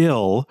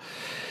still,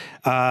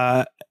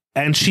 and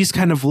she's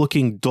kind of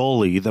looking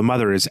dully. The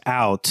mother is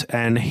out,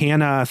 and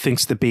Hannah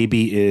thinks the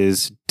baby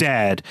is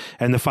dead,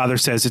 and the father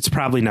says it's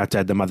probably not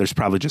dead. The mother's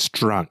probably just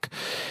drunk.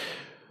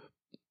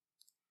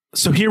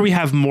 So here we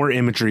have more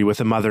imagery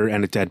with a mother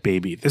and a dead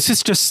baby. This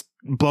is just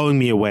blowing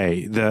me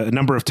away, the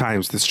number of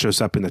times this shows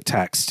up in the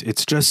text.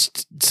 It's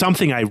just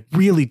something I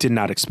really did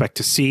not expect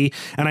to see,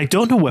 and I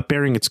don't know what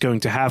bearing it's going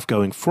to have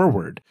going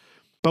forward.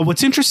 But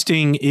what's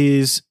interesting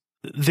is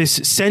this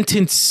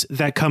sentence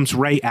that comes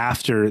right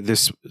after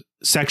this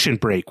section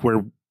break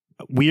where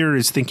Weir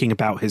is thinking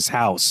about his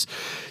house.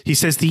 He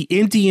says, "The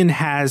Indian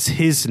has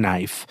his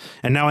knife,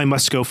 and now I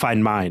must go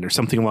find mine," or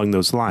something along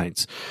those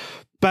lines.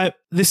 But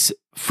this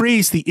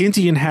phrase, "the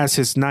Indian has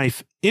his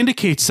knife,"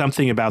 indicates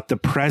something about the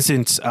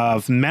presence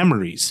of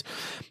memories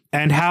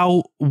and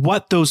how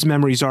what those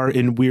memories are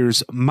in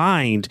Weir's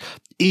mind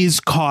is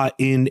caught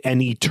in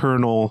an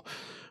eternal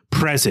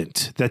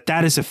present,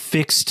 that is a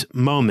fixed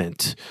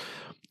moment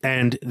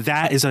and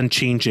that is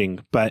unchanging,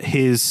 but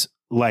his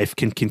life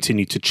can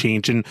continue to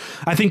change. And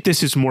I think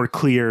this is more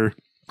clear.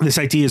 This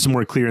idea is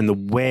more clear in the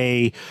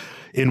way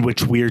in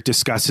which Weir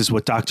discusses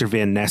what Dr.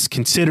 Van Ness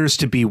considers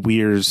to be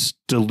Weir's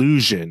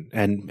delusion,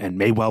 and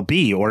may well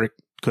be, or it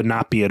could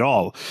not be at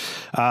all.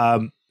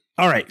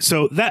 All right,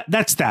 so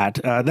that's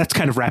that. That's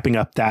kind of wrapping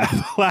up that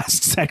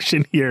last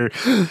section here.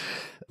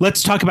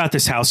 Let's talk about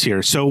this house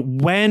here. So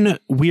when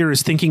Weir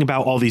is thinking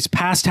about all these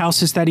past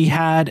houses that he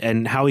had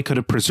and how he could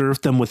have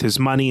preserved them with his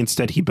money,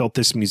 instead he built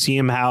this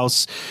museum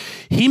house,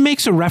 he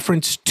makes a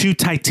reference to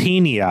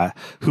Titania,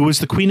 who was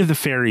the queen of the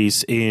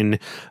fairies in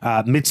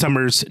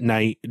Midsummer's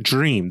Night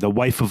Dream, the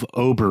wife of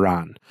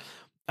Oberon.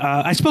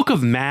 I spoke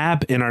of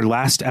Mab in our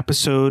last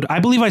episode.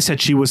 I believe I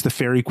said she was the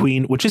fairy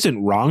queen, which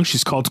isn't wrong.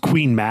 She's called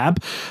Queen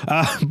Mab,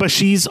 but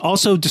she's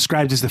also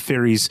described as the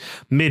fairy's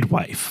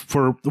midwife,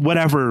 for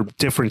whatever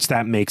difference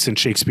that makes in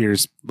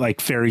Shakespeare's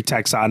like fairy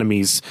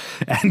taxonomies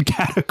and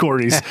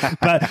categories.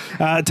 But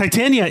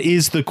Titania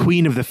is the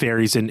queen of the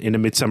fairies in A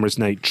Midsummer's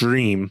Night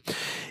Dream,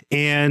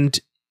 and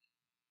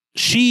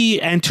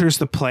she enters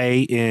the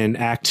play in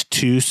Act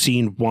 2,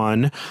 Scene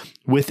 1,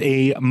 with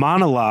a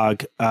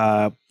monologue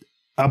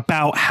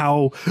about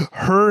how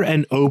her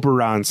and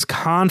Oberon's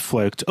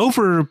conflict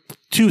over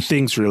two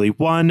things, really.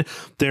 One,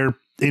 their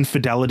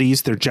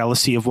infidelities, their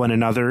jealousy of one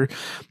another,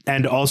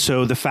 and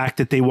also the fact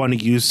that they want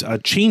to use a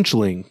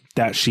changeling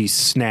that she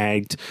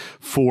snagged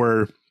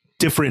for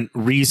different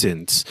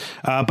reasons.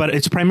 But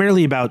it's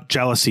primarily about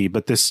jealousy,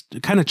 but this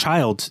kind of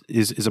child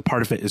is a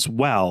part of it as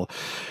well.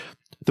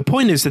 The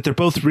point is that they're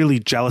both really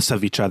jealous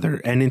of each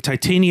other. And in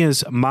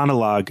Titania's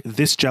monologue,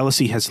 this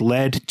jealousy has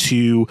led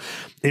to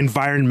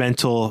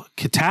environmental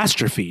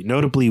catastrophe.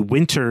 Notably,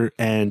 winter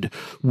and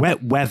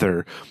wet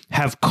weather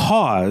have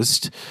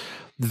caused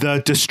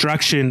the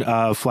destruction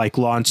of like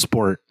lawn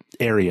sport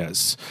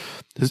areas.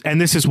 And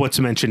this is what's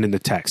mentioned in the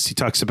text. He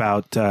talks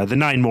about the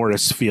Nine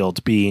Morris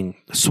field being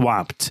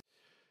swamped.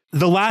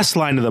 The last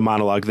line of the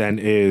monologue then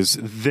is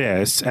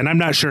this, and I'm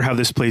not sure how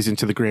this plays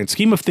into the grand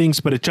scheme of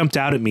things, but it jumped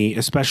out at me,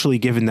 especially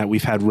given that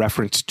we've had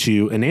reference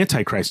to an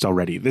Antichrist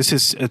already. This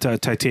is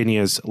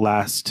Titania's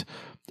last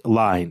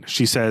line.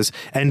 She says,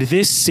 "And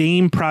this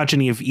same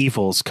progeny of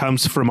evils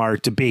comes from our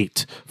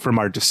debate, from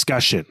our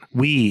discussion.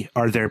 We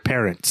are their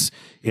parents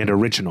and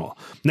original."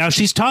 Now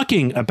she's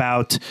talking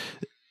about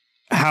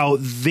how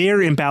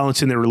their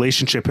imbalance in their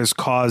relationship has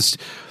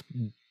caused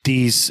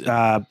these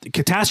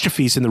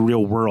catastrophes in the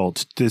real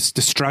world, this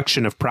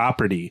destruction of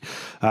property,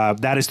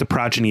 that is the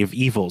progeny of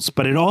evils.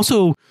 But it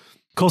also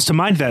calls to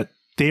mind that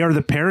they are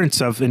the parents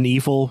of an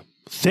evil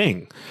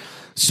thing.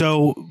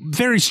 So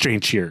very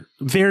strange here.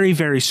 Very,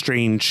 very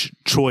strange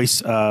choice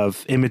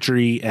of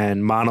imagery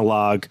and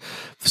monologue.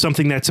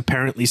 Something that's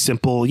apparently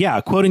simple. Yeah,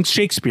 quoting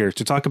Shakespeare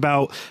to talk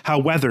about how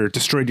weather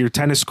destroyed your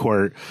tennis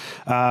court.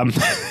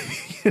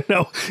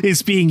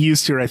 Is being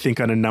used here, I think,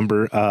 on a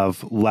number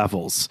of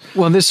levels.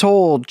 Well, this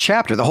whole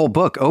chapter, the whole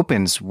book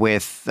opens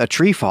with a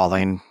tree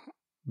falling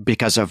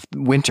because of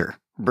winter,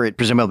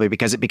 presumably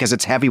because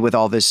it's heavy with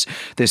all this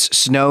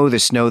snow, the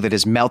snow that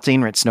is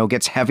melting, right? Snow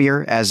gets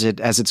heavier as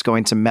it's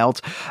going to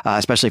melt,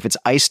 especially if it's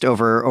iced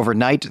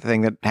overnight, a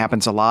thing that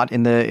happens a lot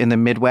in the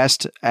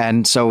Midwest.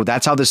 And so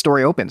that's how the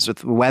story opens,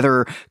 with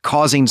weather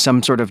causing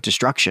some sort of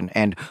destruction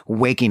and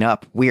waking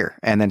up Weir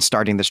and then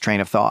starting this train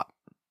of thought.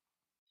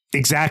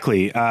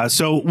 Exactly.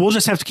 So we'll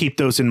just have to keep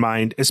those in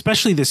mind,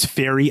 especially this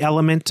fairy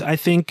element, I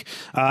think.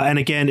 And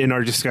again, in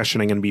our discussion,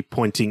 I'm going to be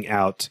pointing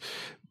out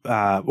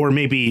or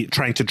maybe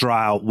trying to draw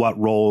out what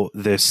role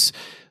this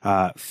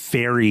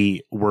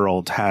fairy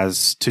world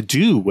has to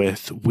do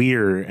with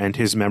Weir and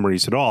his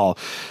memories at all.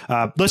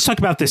 Let's talk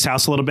about this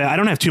house a little bit. I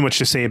don't have too much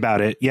to say about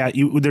it. Yeah,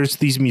 there's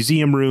these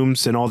museum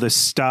rooms and all this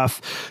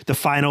stuff. The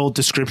final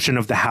description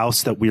of the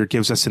house that Weir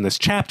gives us in this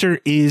chapter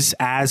is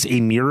as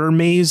a mirror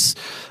maze.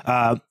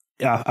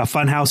 A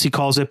fun house, he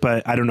calls it,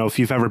 but I don't know if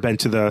you've ever been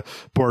to the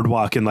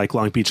boardwalk in like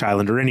Long Beach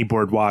Island or any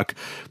boardwalk.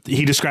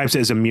 He describes it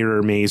as a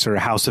mirror maze or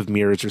a house of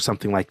mirrors or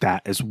something like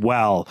that as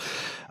well.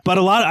 But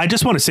I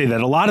just want to say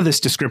that a lot of this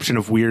description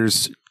of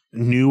Weir's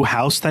new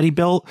house that he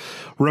built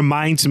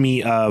reminds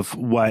me of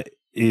what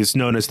is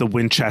known as the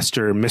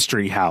Winchester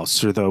Mystery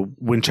House or the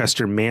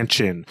Winchester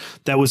Mansion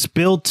that was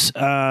built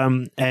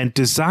and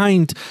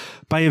designed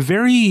by a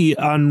very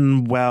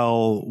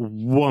unwell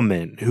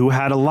woman who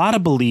had a lot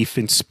of belief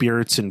in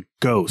spirits and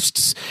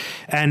ghosts.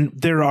 And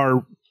there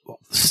are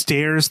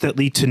stairs that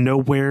lead to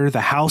nowhere.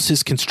 The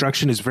house's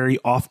construction is very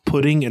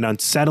off-putting and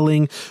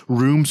unsettling.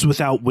 Rooms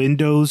without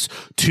windows,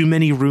 too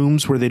many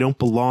rooms where they don't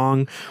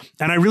belong.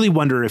 And I really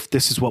wonder if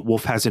this is what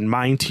Wolfe has in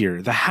mind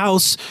here.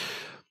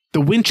 The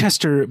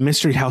Winchester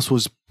Mystery House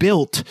was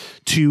built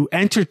to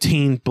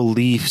entertain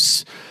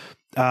beliefs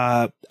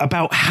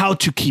about how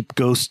to keep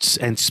ghosts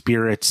and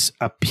spirits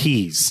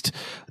appeased.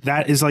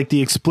 That is like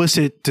the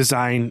explicit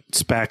design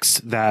specs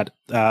that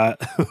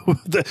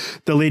the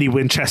Lady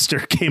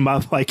Winchester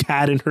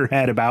had in her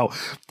head about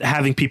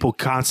having people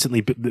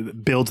constantly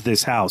build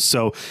this house.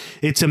 So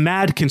it's a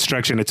mad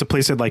construction. It's a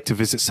place I'd like to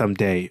visit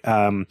someday.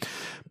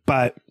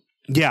 But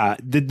yeah,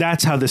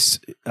 that's how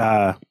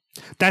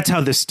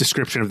this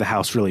description of the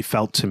house really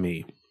felt to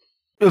me.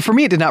 For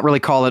me, it did not really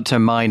call it to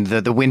mind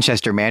the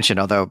Winchester Mansion,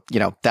 although,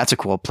 that's a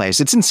cool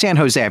place. It's in San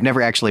Jose. I've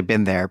never actually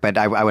been there, but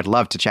I would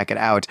love to check it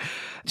out.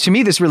 To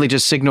me, this really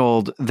just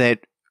signaled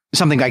that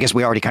something I guess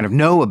we already kind of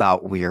know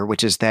about Weir,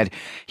 which is that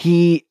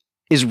he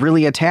is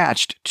really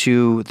attached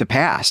to the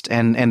past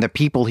and the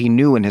people he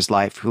knew in his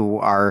life who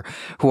are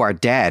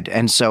dead.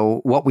 And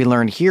so what we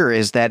learn here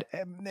is that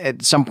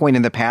at some point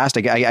in the past,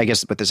 I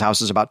guess, but this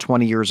house is about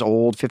 20 years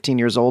old, 15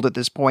 years old at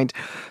this point,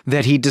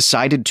 that he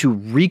decided to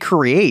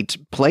recreate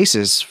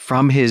places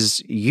from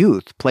his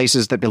youth,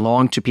 places that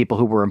belonged to people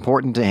who were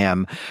important to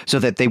him, so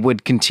that they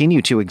would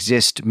continue to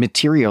exist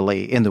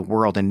materially in the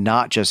world and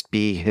not just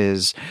be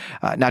his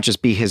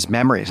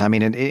memories. I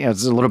mean,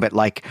 it's a little bit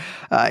like,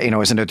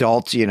 as an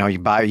adult, you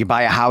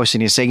buy a house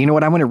and you say, you know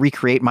what, I want to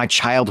recreate my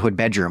childhood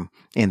bedroom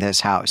in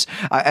this house.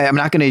 I'm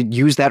not going to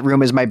use that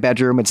room as my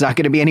bedroom. It's not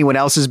going to be anyone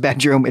else's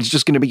bedroom. It's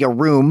just going to be a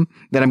room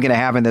that I'm going to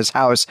have in this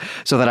house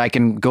so that I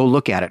can go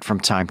look at it from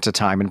time to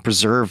time and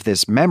preserve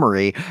this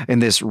memory in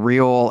this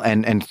real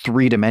and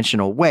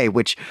three-dimensional way,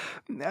 which,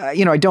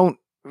 I don't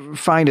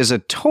find as a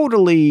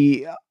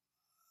totally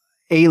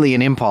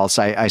alien impulse,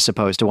 I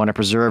suppose, to want to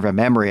preserve a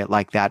memory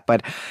like that.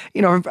 But,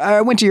 if I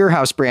went to your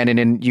house, Brandon,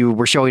 and you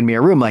were showing me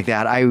a room like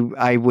that,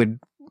 I'd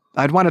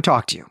want to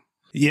talk to you.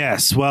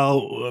 Yes,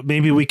 well,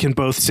 maybe we can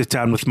both sit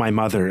down with my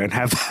mother and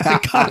have a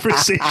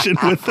conversation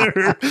with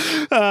her.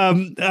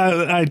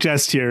 I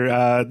jest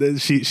here.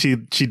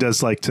 She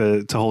does like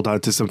to hold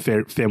on to some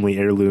family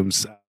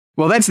heirlooms.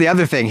 Well, that's the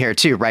other thing here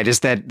too, right?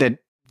 Is that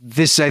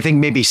this, I think,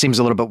 maybe seems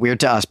a little bit weird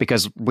to us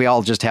because we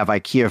all just have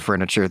IKEA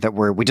furniture that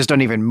we just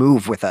don't even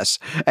move with us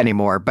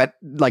anymore. But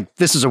like,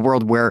 this is a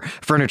world where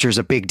furniture is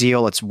a big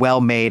deal. It's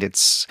well made.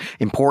 It's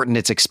important.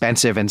 It's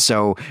expensive. And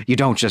so you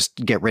don't just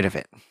get rid of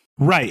it.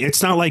 Right.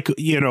 It's not like,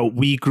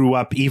 we grew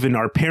up, even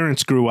our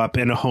parents grew up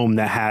in a home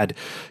that had,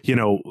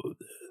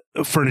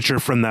 furniture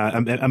from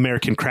the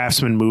American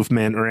Craftsman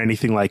movement or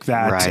anything like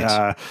that.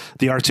 Right.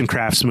 The arts and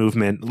crafts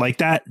movement, like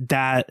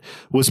that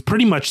was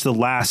pretty much the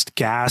last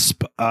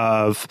gasp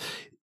of,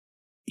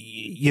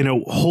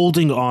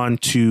 holding on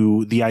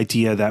to the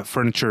idea that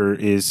furniture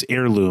is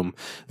heirloom,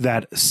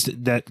 that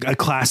a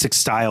classic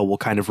style will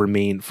kind of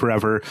remain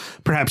forever.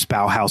 Perhaps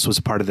Bauhaus was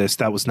a part of this.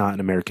 That was not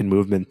an American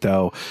movement,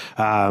 though.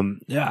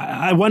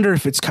 I wonder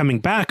if it's coming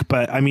back.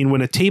 But I mean,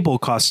 when a table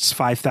costs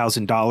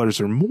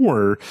 $5,000 or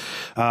more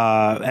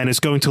and is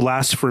going to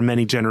last for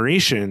many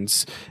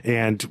generations,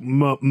 and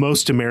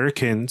most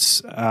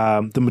Americans,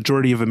 the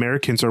majority of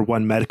Americans, are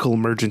one medical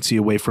emergency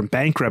away from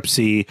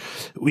bankruptcy,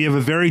 we have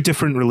a very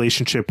different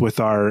relationship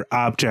with our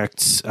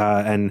objects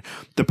and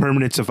the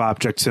permanence of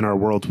objects in our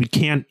world. We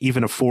can't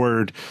even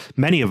afford,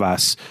 many of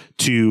us,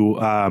 to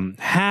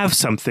have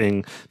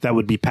something that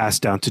would be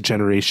passed down to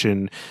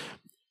generation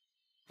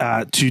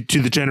to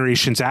the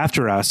generations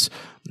after us.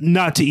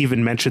 Not to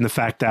even mention the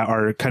fact that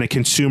our kind of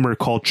consumer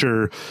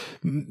culture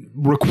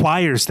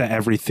requires that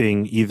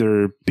everything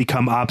either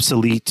become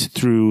obsolete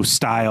through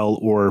style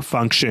or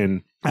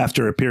function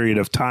after a period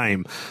of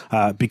time,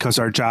 because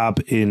our job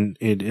in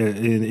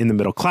the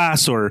middle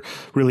class, or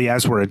really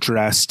as we're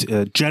addressed,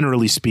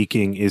 generally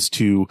speaking, is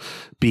to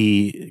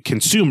be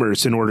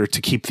consumers in order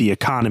to keep the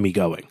economy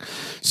going.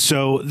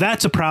 So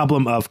that's a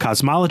problem of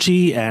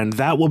cosmology, and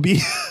that will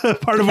be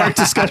part of our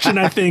discussion,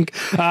 I think.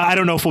 I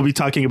don't know if we'll be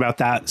talking about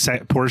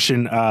that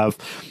portion of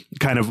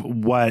kind of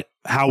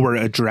how we're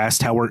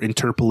addressed, how we're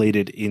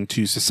interpolated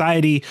into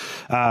society.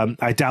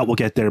 I doubt we'll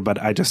get there, but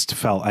I just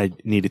felt I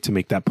needed to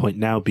make that point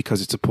now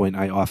because it's a point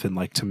I often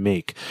like to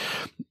make.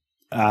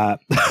 All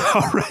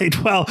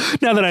right. Well,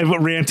 now that I've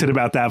ranted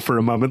about that for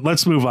a moment,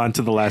 let's move on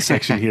to the last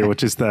section here,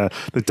 which is the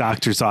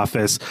doctor's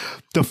office.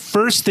 The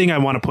first thing I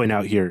want to point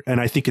out here,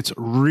 and I think it's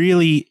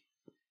really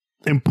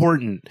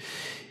important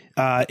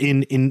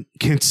in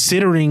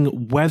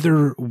considering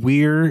whether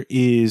Weir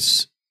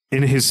is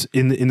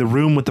in the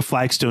room with the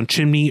flagstone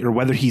chimney, or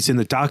whether he's in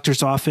the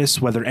doctor's office,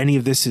 whether any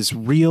of this is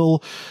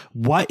real,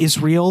 what is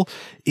real,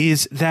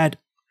 is that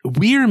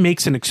Weir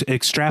makes an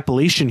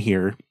extrapolation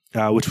here,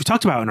 which we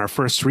talked about in our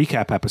first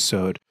recap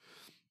episode,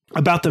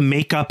 about the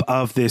makeup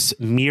of this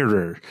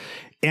mirror,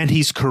 and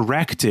he's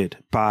corrected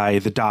by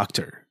the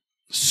doctor.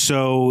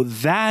 So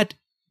that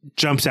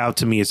jumps out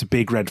to me as a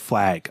big red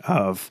flag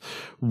of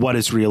what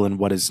is real and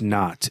what is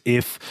not.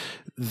 If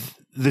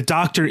the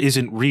doctor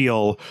isn't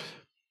real,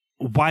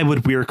 why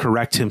would Weir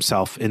correct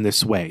himself in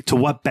this way? To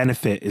what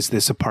benefit is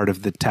this a part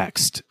of the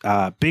text?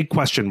 Big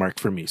question mark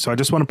for me. So I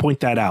just want to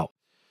point that out.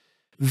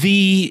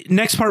 The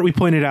next part we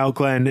pointed out,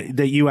 Glenn,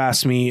 that you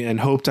asked me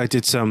and hoped I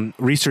did some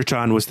research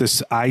on, was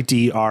this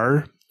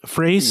IDR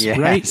phrase, yes,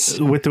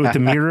 right? With the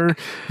mirror.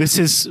 This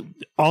is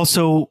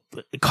also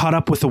caught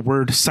up with the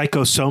word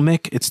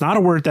psychosomic. It's not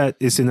a word that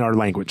is in our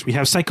language. We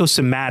have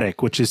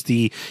psychosomatic, which is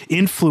the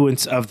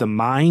influence of the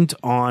mind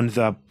on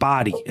the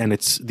body, and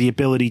it's the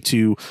ability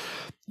to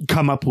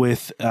come up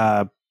with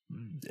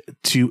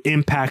to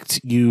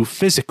impact you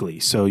physically.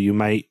 So you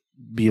might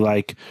be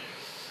like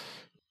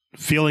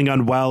feeling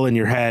unwell in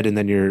your head, and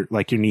then your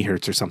knee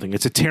hurts or something.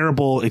 It's a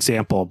terrible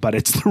example, but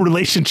it's the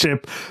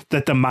relationship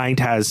that the mind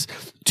has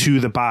to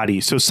the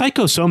body. So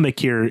psychosomic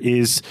here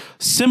is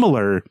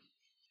similar.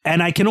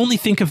 And I can only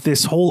think of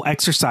this whole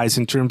exercise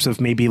in terms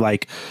of maybe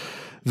like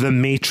the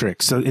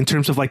Matrix. So in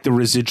terms of like the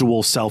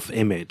residual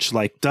self-image,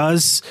 like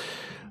does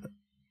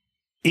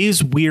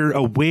is Weir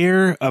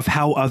aware of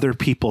how other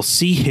people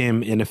see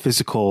him in a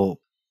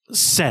physical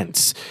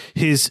sense?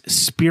 His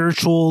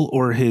spiritual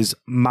or his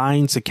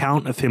mind's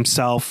account of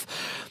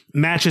himself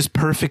matches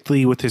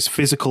perfectly with his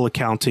physical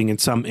accounting in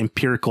some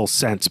empirical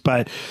sense.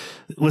 But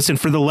listen,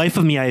 for the life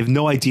of me, I have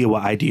no idea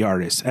what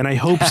IDR is. And I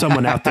hope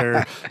someone out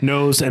there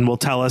knows and will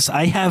tell us.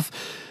 I have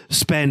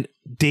spent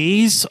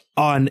days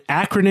on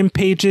acronym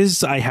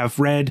pages. I have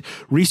read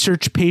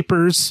research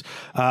papers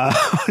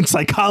on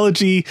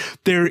psychology.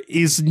 There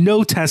is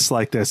no test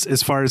like this,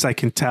 as far as I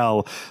can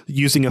tell,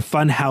 using a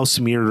funhouse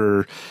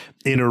mirror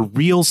in a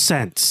real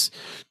sense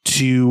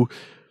to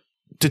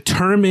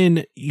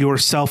determine your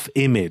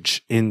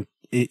self-image in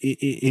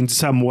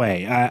some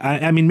way.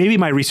 I mean, maybe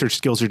my research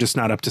skills are just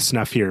not up to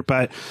snuff here,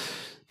 but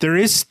there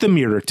is the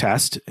mirror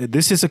test.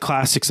 This is a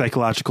classic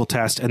psychological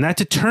test, and that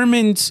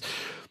determines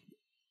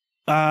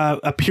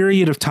a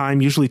period of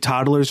time. Usually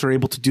toddlers are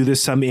able to do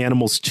this. Some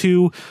animals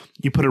too.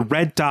 You put a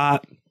red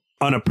dot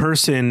on a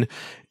person,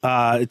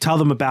 tell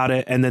them about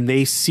it, and then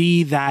they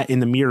see that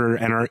in the mirror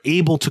and are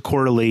able to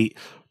correlate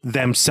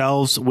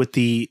themselves with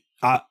the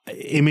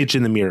image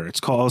in the mirror.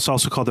 It's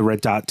also called the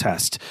red dot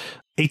test.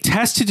 A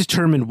test to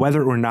determine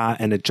whether or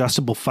not an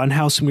adjustable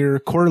funhouse mirror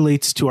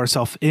correlates to our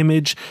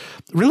self-image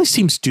really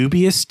seems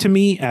dubious to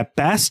me at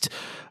best.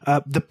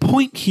 The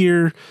point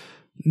here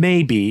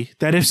may be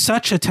that if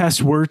such a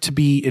test were to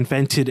be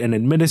invented and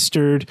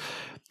administered,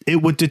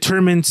 it would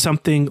determine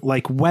something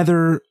like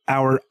whether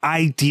our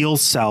ideal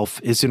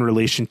self is in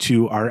relation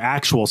to our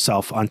actual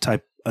self on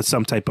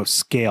some type of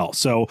scale.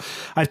 So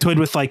I've toyed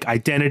with like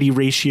identity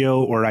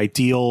ratio or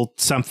ideal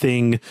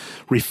something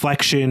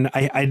reflection.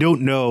 I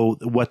don't know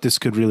what this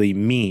could really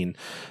mean,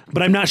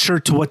 but I'm not sure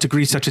to what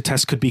degree such a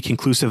test could be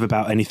conclusive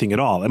about anything at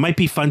all. It might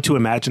be fun to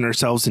imagine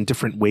ourselves in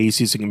different ways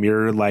using a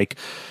mirror. Like,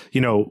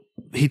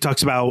 he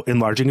talks about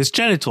enlarging his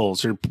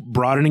genitals or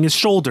broadening his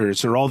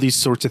shoulders or all these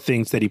sorts of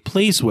things that he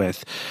plays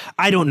with.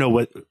 I don't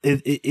know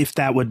if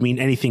that would mean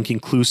anything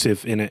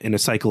conclusive in a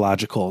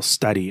psychological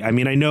study. I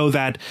mean, I know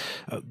that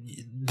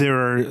there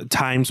are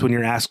times when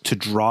you're asked to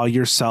draw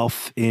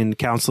yourself in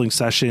counseling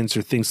sessions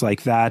or things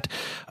like that,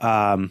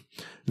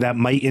 that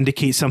might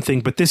indicate something.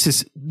 But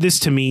this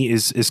to me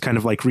is kind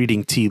of like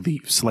reading tea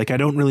leaves. Like, I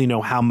don't really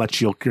know how much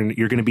you're going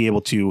to be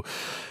able to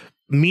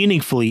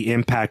meaningfully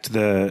impact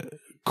the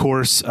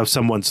course of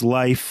someone's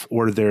life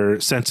or their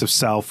sense of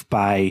self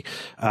by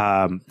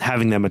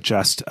having them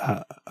adjust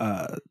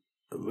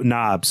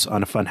knobs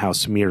on a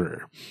funhouse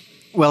mirror.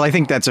 Well, I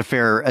think that's a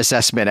fair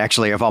assessment,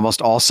 actually, of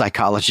almost all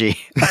psychology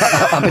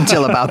up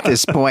until about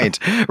this point,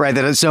 right?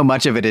 That so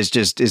much of it is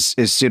just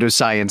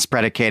pseudoscience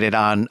predicated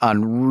on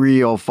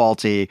real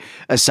faulty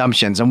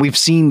assumptions. And we've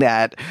seen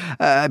that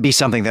be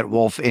something that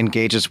Woolf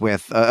engages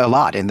with a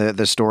lot in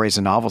the stories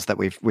and novels that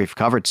we've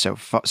covered so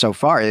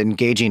far,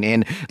 engaging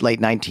in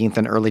late 19th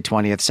and early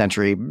 20th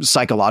century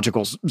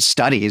psychological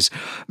studies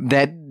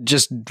that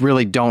just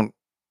really don't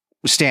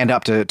stand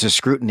up to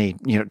scrutiny,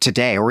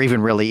 today, or even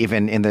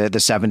in the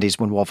 70s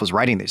when Woolf was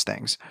writing these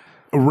things.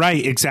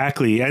 Right,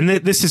 exactly. And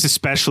this is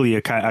especially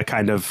a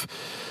kind of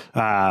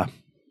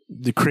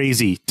the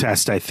crazy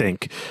test, I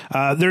think.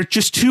 There are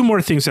just two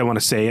more things I want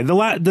to say. And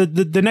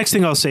the next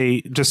thing I'll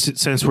say, just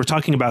since we're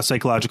talking about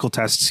psychological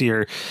tests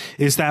here,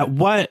 is that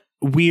what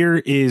Weir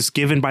is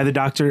given by the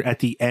Doctor at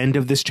the end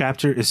of this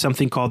chapter is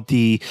something called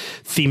the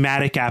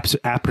thematic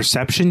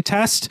apperception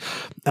test.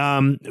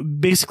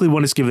 Basically,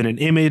 one is given an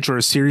image or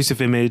a series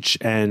of images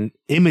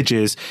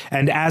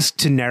and asked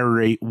to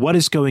narrate what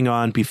is going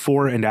on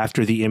before and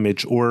after the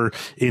image, or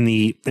in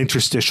the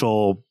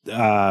interstitial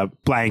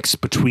blanks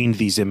between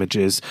these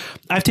images.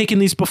 I've taken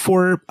these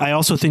before. I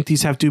also think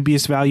these have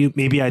dubious value.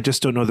 Maybe I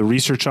just don't know the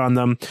research on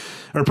them,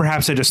 or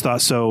perhaps I just thought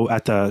so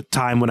at the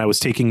time when I was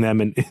taking them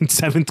in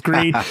seventh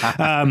grade.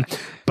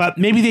 But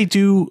maybe they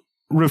do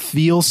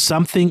reveal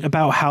something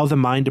about how the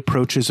mind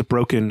approaches a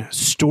broken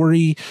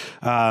story.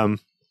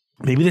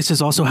 Maybe this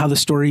is also how the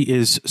story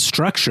is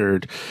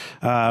structured.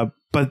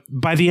 But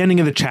by the ending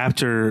of the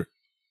chapter,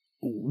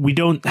 we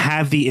don't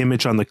have the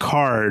image on the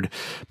card,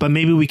 but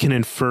maybe we can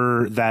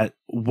infer that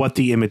what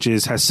the image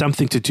is has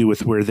something to do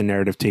with where the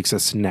narrative takes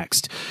us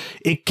next.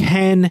 It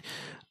can,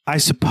 I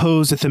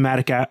suppose, a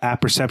thematic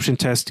apperception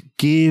test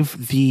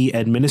give the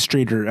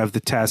administrator of the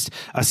test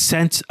a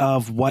sense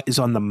of what is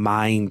on the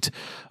mind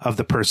of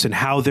the person,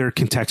 how they're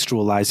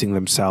contextualizing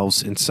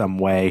themselves in some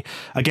way.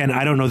 Again,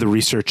 I don't know the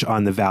research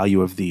on the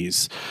value of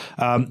these.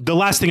 The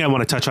last thing I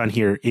want to touch on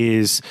here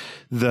is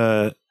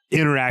the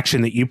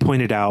interaction that you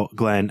pointed out,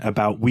 Glenn,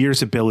 about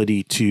Weir's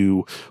ability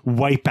to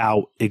wipe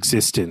out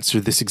existence,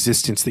 or this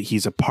existence that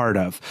he's a part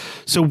of.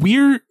 So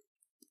Weir,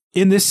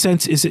 in this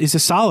sense, is a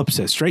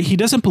solipsist, right? He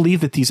doesn't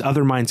believe that these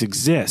other minds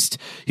exist.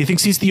 He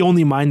thinks he's the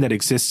only mind that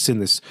exists in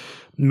this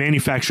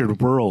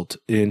manufactured world,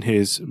 in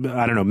his,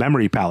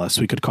 memory palace,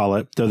 we could call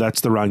it, though that's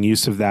the wrong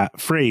use of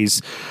that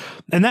phrase.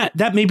 And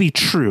that may be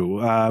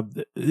true.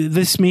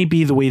 This may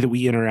be the way that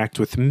we interact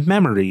with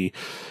memory.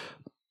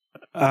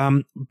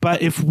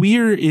 But if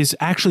Weir is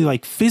actually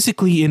like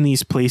physically in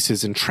these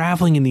places and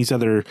traveling in these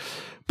other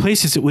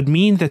places, it would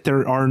mean that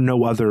there are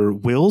no other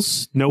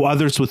wills, no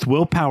others with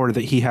willpower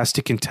that he has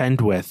to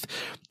contend with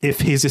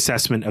if his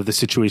assessment of the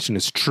situation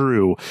is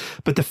true.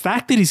 But the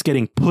fact that he's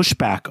getting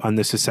pushback on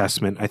this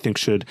assessment, I think,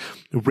 should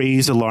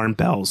raise alarm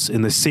bells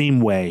in the same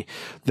way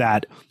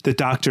that the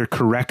doctor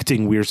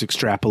correcting Weir's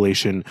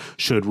extrapolation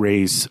should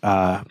raise,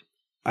 I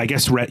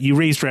guess you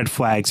raise red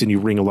flags and you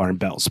ring alarm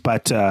bells.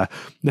 But to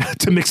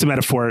mix a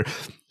metaphor,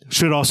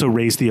 should also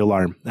raise the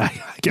alarm. I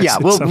guess yeah,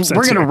 well,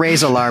 we're going to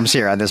raise alarms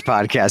here on this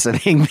podcast. I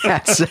think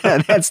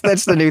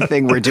that's the new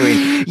thing we're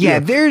doing. Yeah,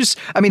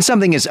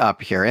 something is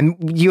up here.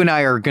 And you and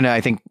I are going to, I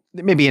think,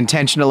 maybe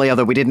intentionally,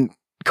 although we didn't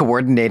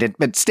coordinate it,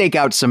 but stake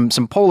out some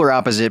polar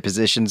opposite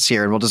positions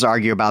here, and we'll just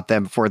argue about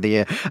them for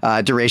the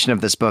duration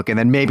of this book, and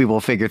then maybe we'll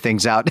figure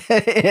things out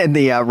in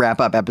the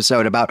wrap-up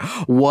episode about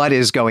what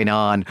is going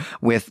on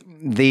with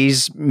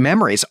these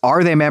memories.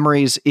 Are they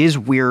memories? Is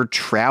Weir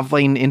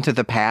traveling into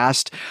the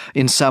past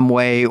in some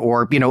way,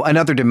 or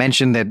another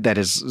dimension that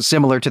is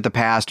similar to the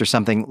past or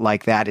something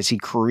like that? Is he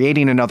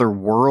creating another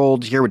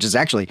world here, which is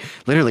actually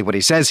literally what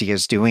he says he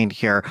is doing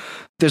here?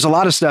 There's a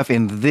lot of stuff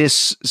in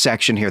this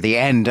section here, the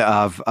end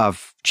of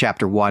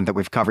chapter 1 that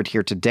we've covered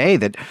here today,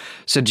 that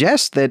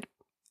suggests that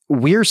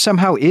Weir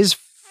somehow is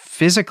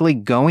physically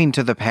going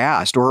to the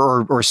past,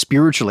 or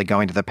spiritually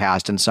going to the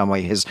past in some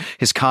way. His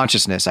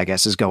consciousness, I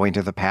guess, is going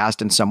to the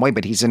past in some way,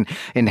 but he's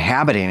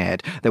inhabiting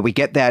it. That we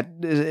get that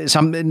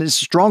some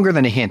stronger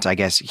than a hint, I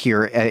guess,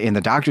 here in the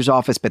doctor's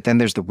office. But then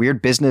there's the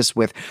weird business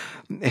with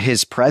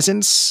his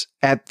presence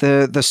at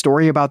the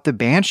story about the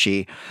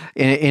Banshee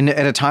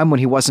at a time when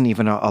he wasn't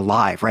even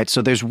alive, right?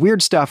 So there's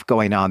weird stuff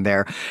going on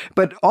there.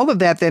 But all of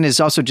that then is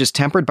also just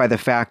tempered by the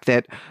fact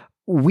that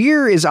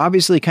Weir is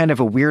obviously kind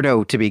of a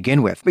weirdo to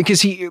begin with,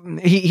 because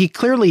he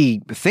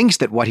clearly thinks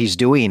that what he's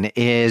doing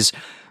is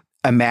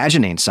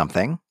imagining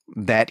something,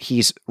 that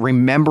he's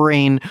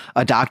remembering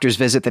a doctor's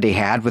visit that he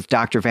had with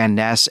Dr. Van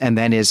Ness, and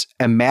then is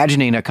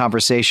imagining a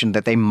conversation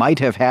that they might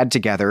have had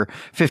together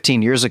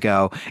 15 years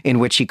ago, in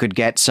which he could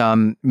get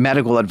some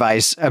medical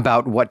advice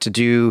about what to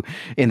do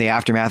in the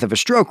aftermath of a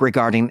stroke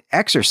regarding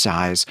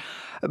exercise.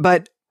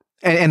 But,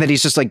 and that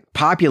he's just like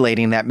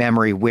populating that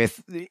memory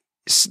with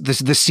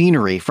the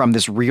scenery from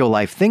this real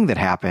life thing that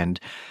happened.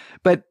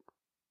 But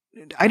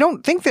I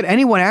don't think that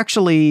anyone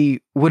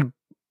actually would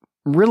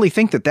really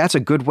think that that's a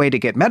good way to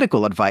get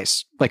medical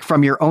advice, like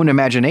from your own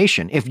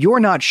imagination. If you're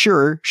not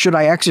sure, should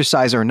I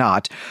exercise or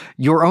not,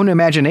 your own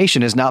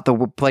imagination is not the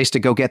place to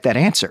go get that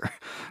answer.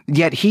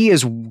 Yet he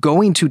is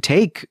going to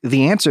take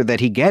the answer that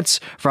he gets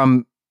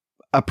from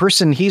a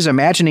person he's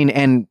imagining,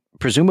 and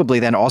presumably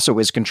then also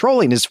is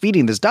controlling, is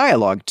feeding this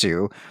dialogue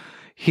to.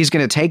 He's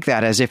going to take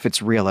that as if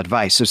it's real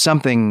advice. So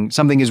something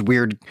is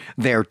weird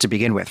there to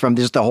begin with, from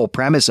just the whole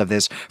premise of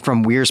this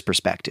from Weir's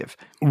perspective.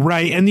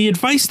 Right. And the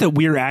advice that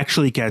Weir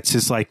actually gets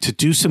is like to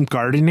do some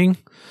gardening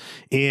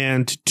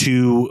and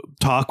to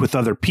talk with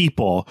other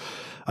people.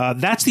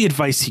 That's the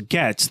advice he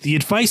gets. The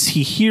advice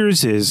he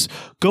hears is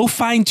go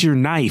find your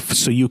knife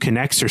so you can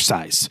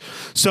exercise.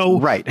 So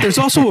right. There's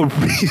also a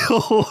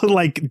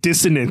real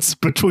dissonance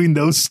between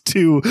those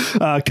two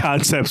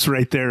concepts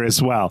right there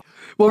as well.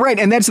 Well, right.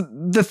 And that's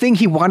the thing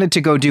he wanted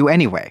to go do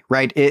anyway,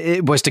 right?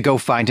 It was to go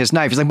find his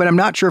knife. He's like, but I'm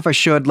not sure if I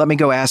should. Let me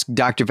go ask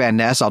Dr. Van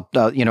Ness. I'll,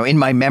 in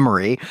my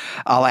memory,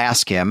 I'll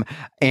ask him.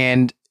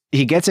 And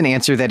he gets an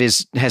answer that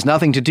has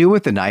nothing to do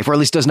with the knife, or at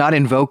least does not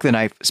invoke the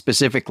knife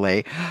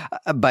specifically,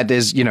 but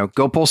is,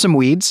 go pull some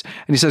weeds.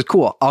 And he says,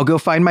 cool, I'll go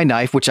find my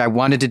knife, which I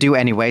wanted to do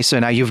anyway. So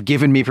now you've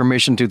given me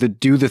permission to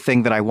do the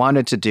thing that I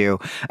wanted to do.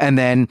 And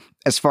then,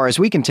 as far as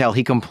we can tell,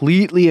 he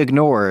completely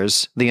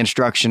ignores the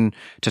instruction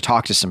to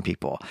talk to some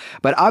people.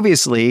 But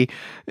obviously,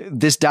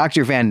 this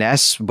Dr. Van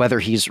Ness, whether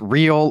he's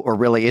real or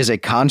really is a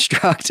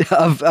construct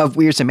of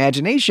Weir's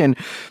imagination,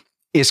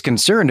 is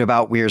concerned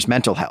about Weir's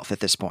mental health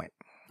at this point.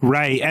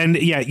 Right. And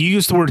yeah, you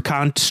use the word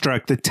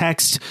construct. The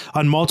text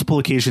on multiple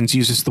occasions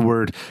uses the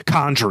word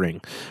conjuring,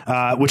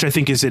 which I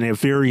think is a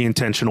very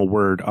intentional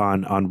word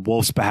on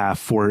Woolf's behalf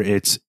for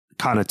its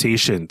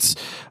connotations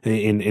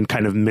in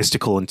kind of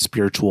mystical and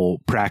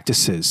spiritual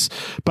practices.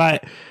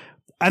 But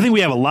I think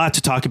we have a lot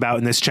to talk about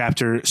in this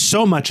chapter.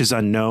 So much is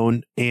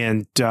unknown,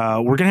 and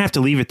we're going to have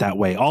to leave it that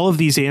way. All of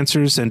these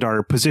answers and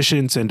our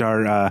positions and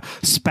our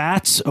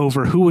spats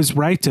over who is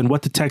right and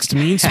what the text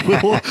means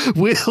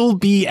will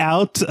be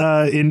out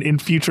in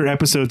future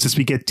episodes as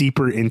we get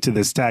deeper into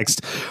this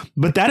text.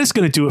 But that is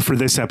going to do it for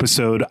this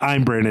episode.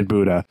 I'm Brandon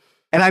Buddha.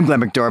 And I'm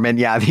Glenn McDormand.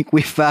 Yeah, I think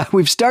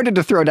we've started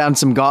to throw down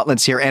some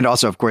gauntlets here, and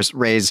also, of course,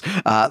 raise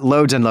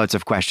loads and loads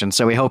of questions.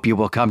 So we hope you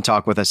will come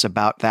talk with us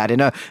about that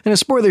in a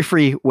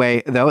spoiler-free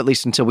way, though, at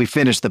least until we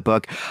finish the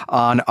book,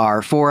 on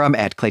our forum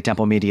at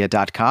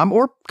claytemplemedia.com,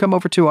 or come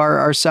over to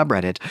our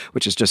subreddit,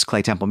 which is just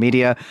Clay Temple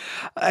Media.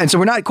 And so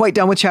we're not quite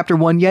done with chapter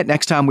 1 yet.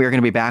 Next time we are going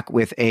to be back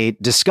with a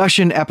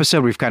discussion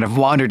episode. We've kind of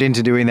wandered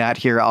into doing that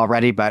here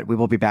already, but we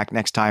will be back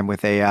next time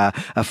with a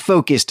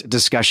focused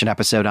discussion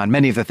episode on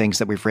many of the things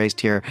that we've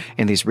raised here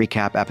in these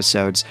recap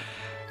episodes.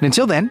 And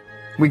until then,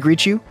 we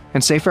greet you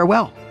and say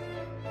farewell.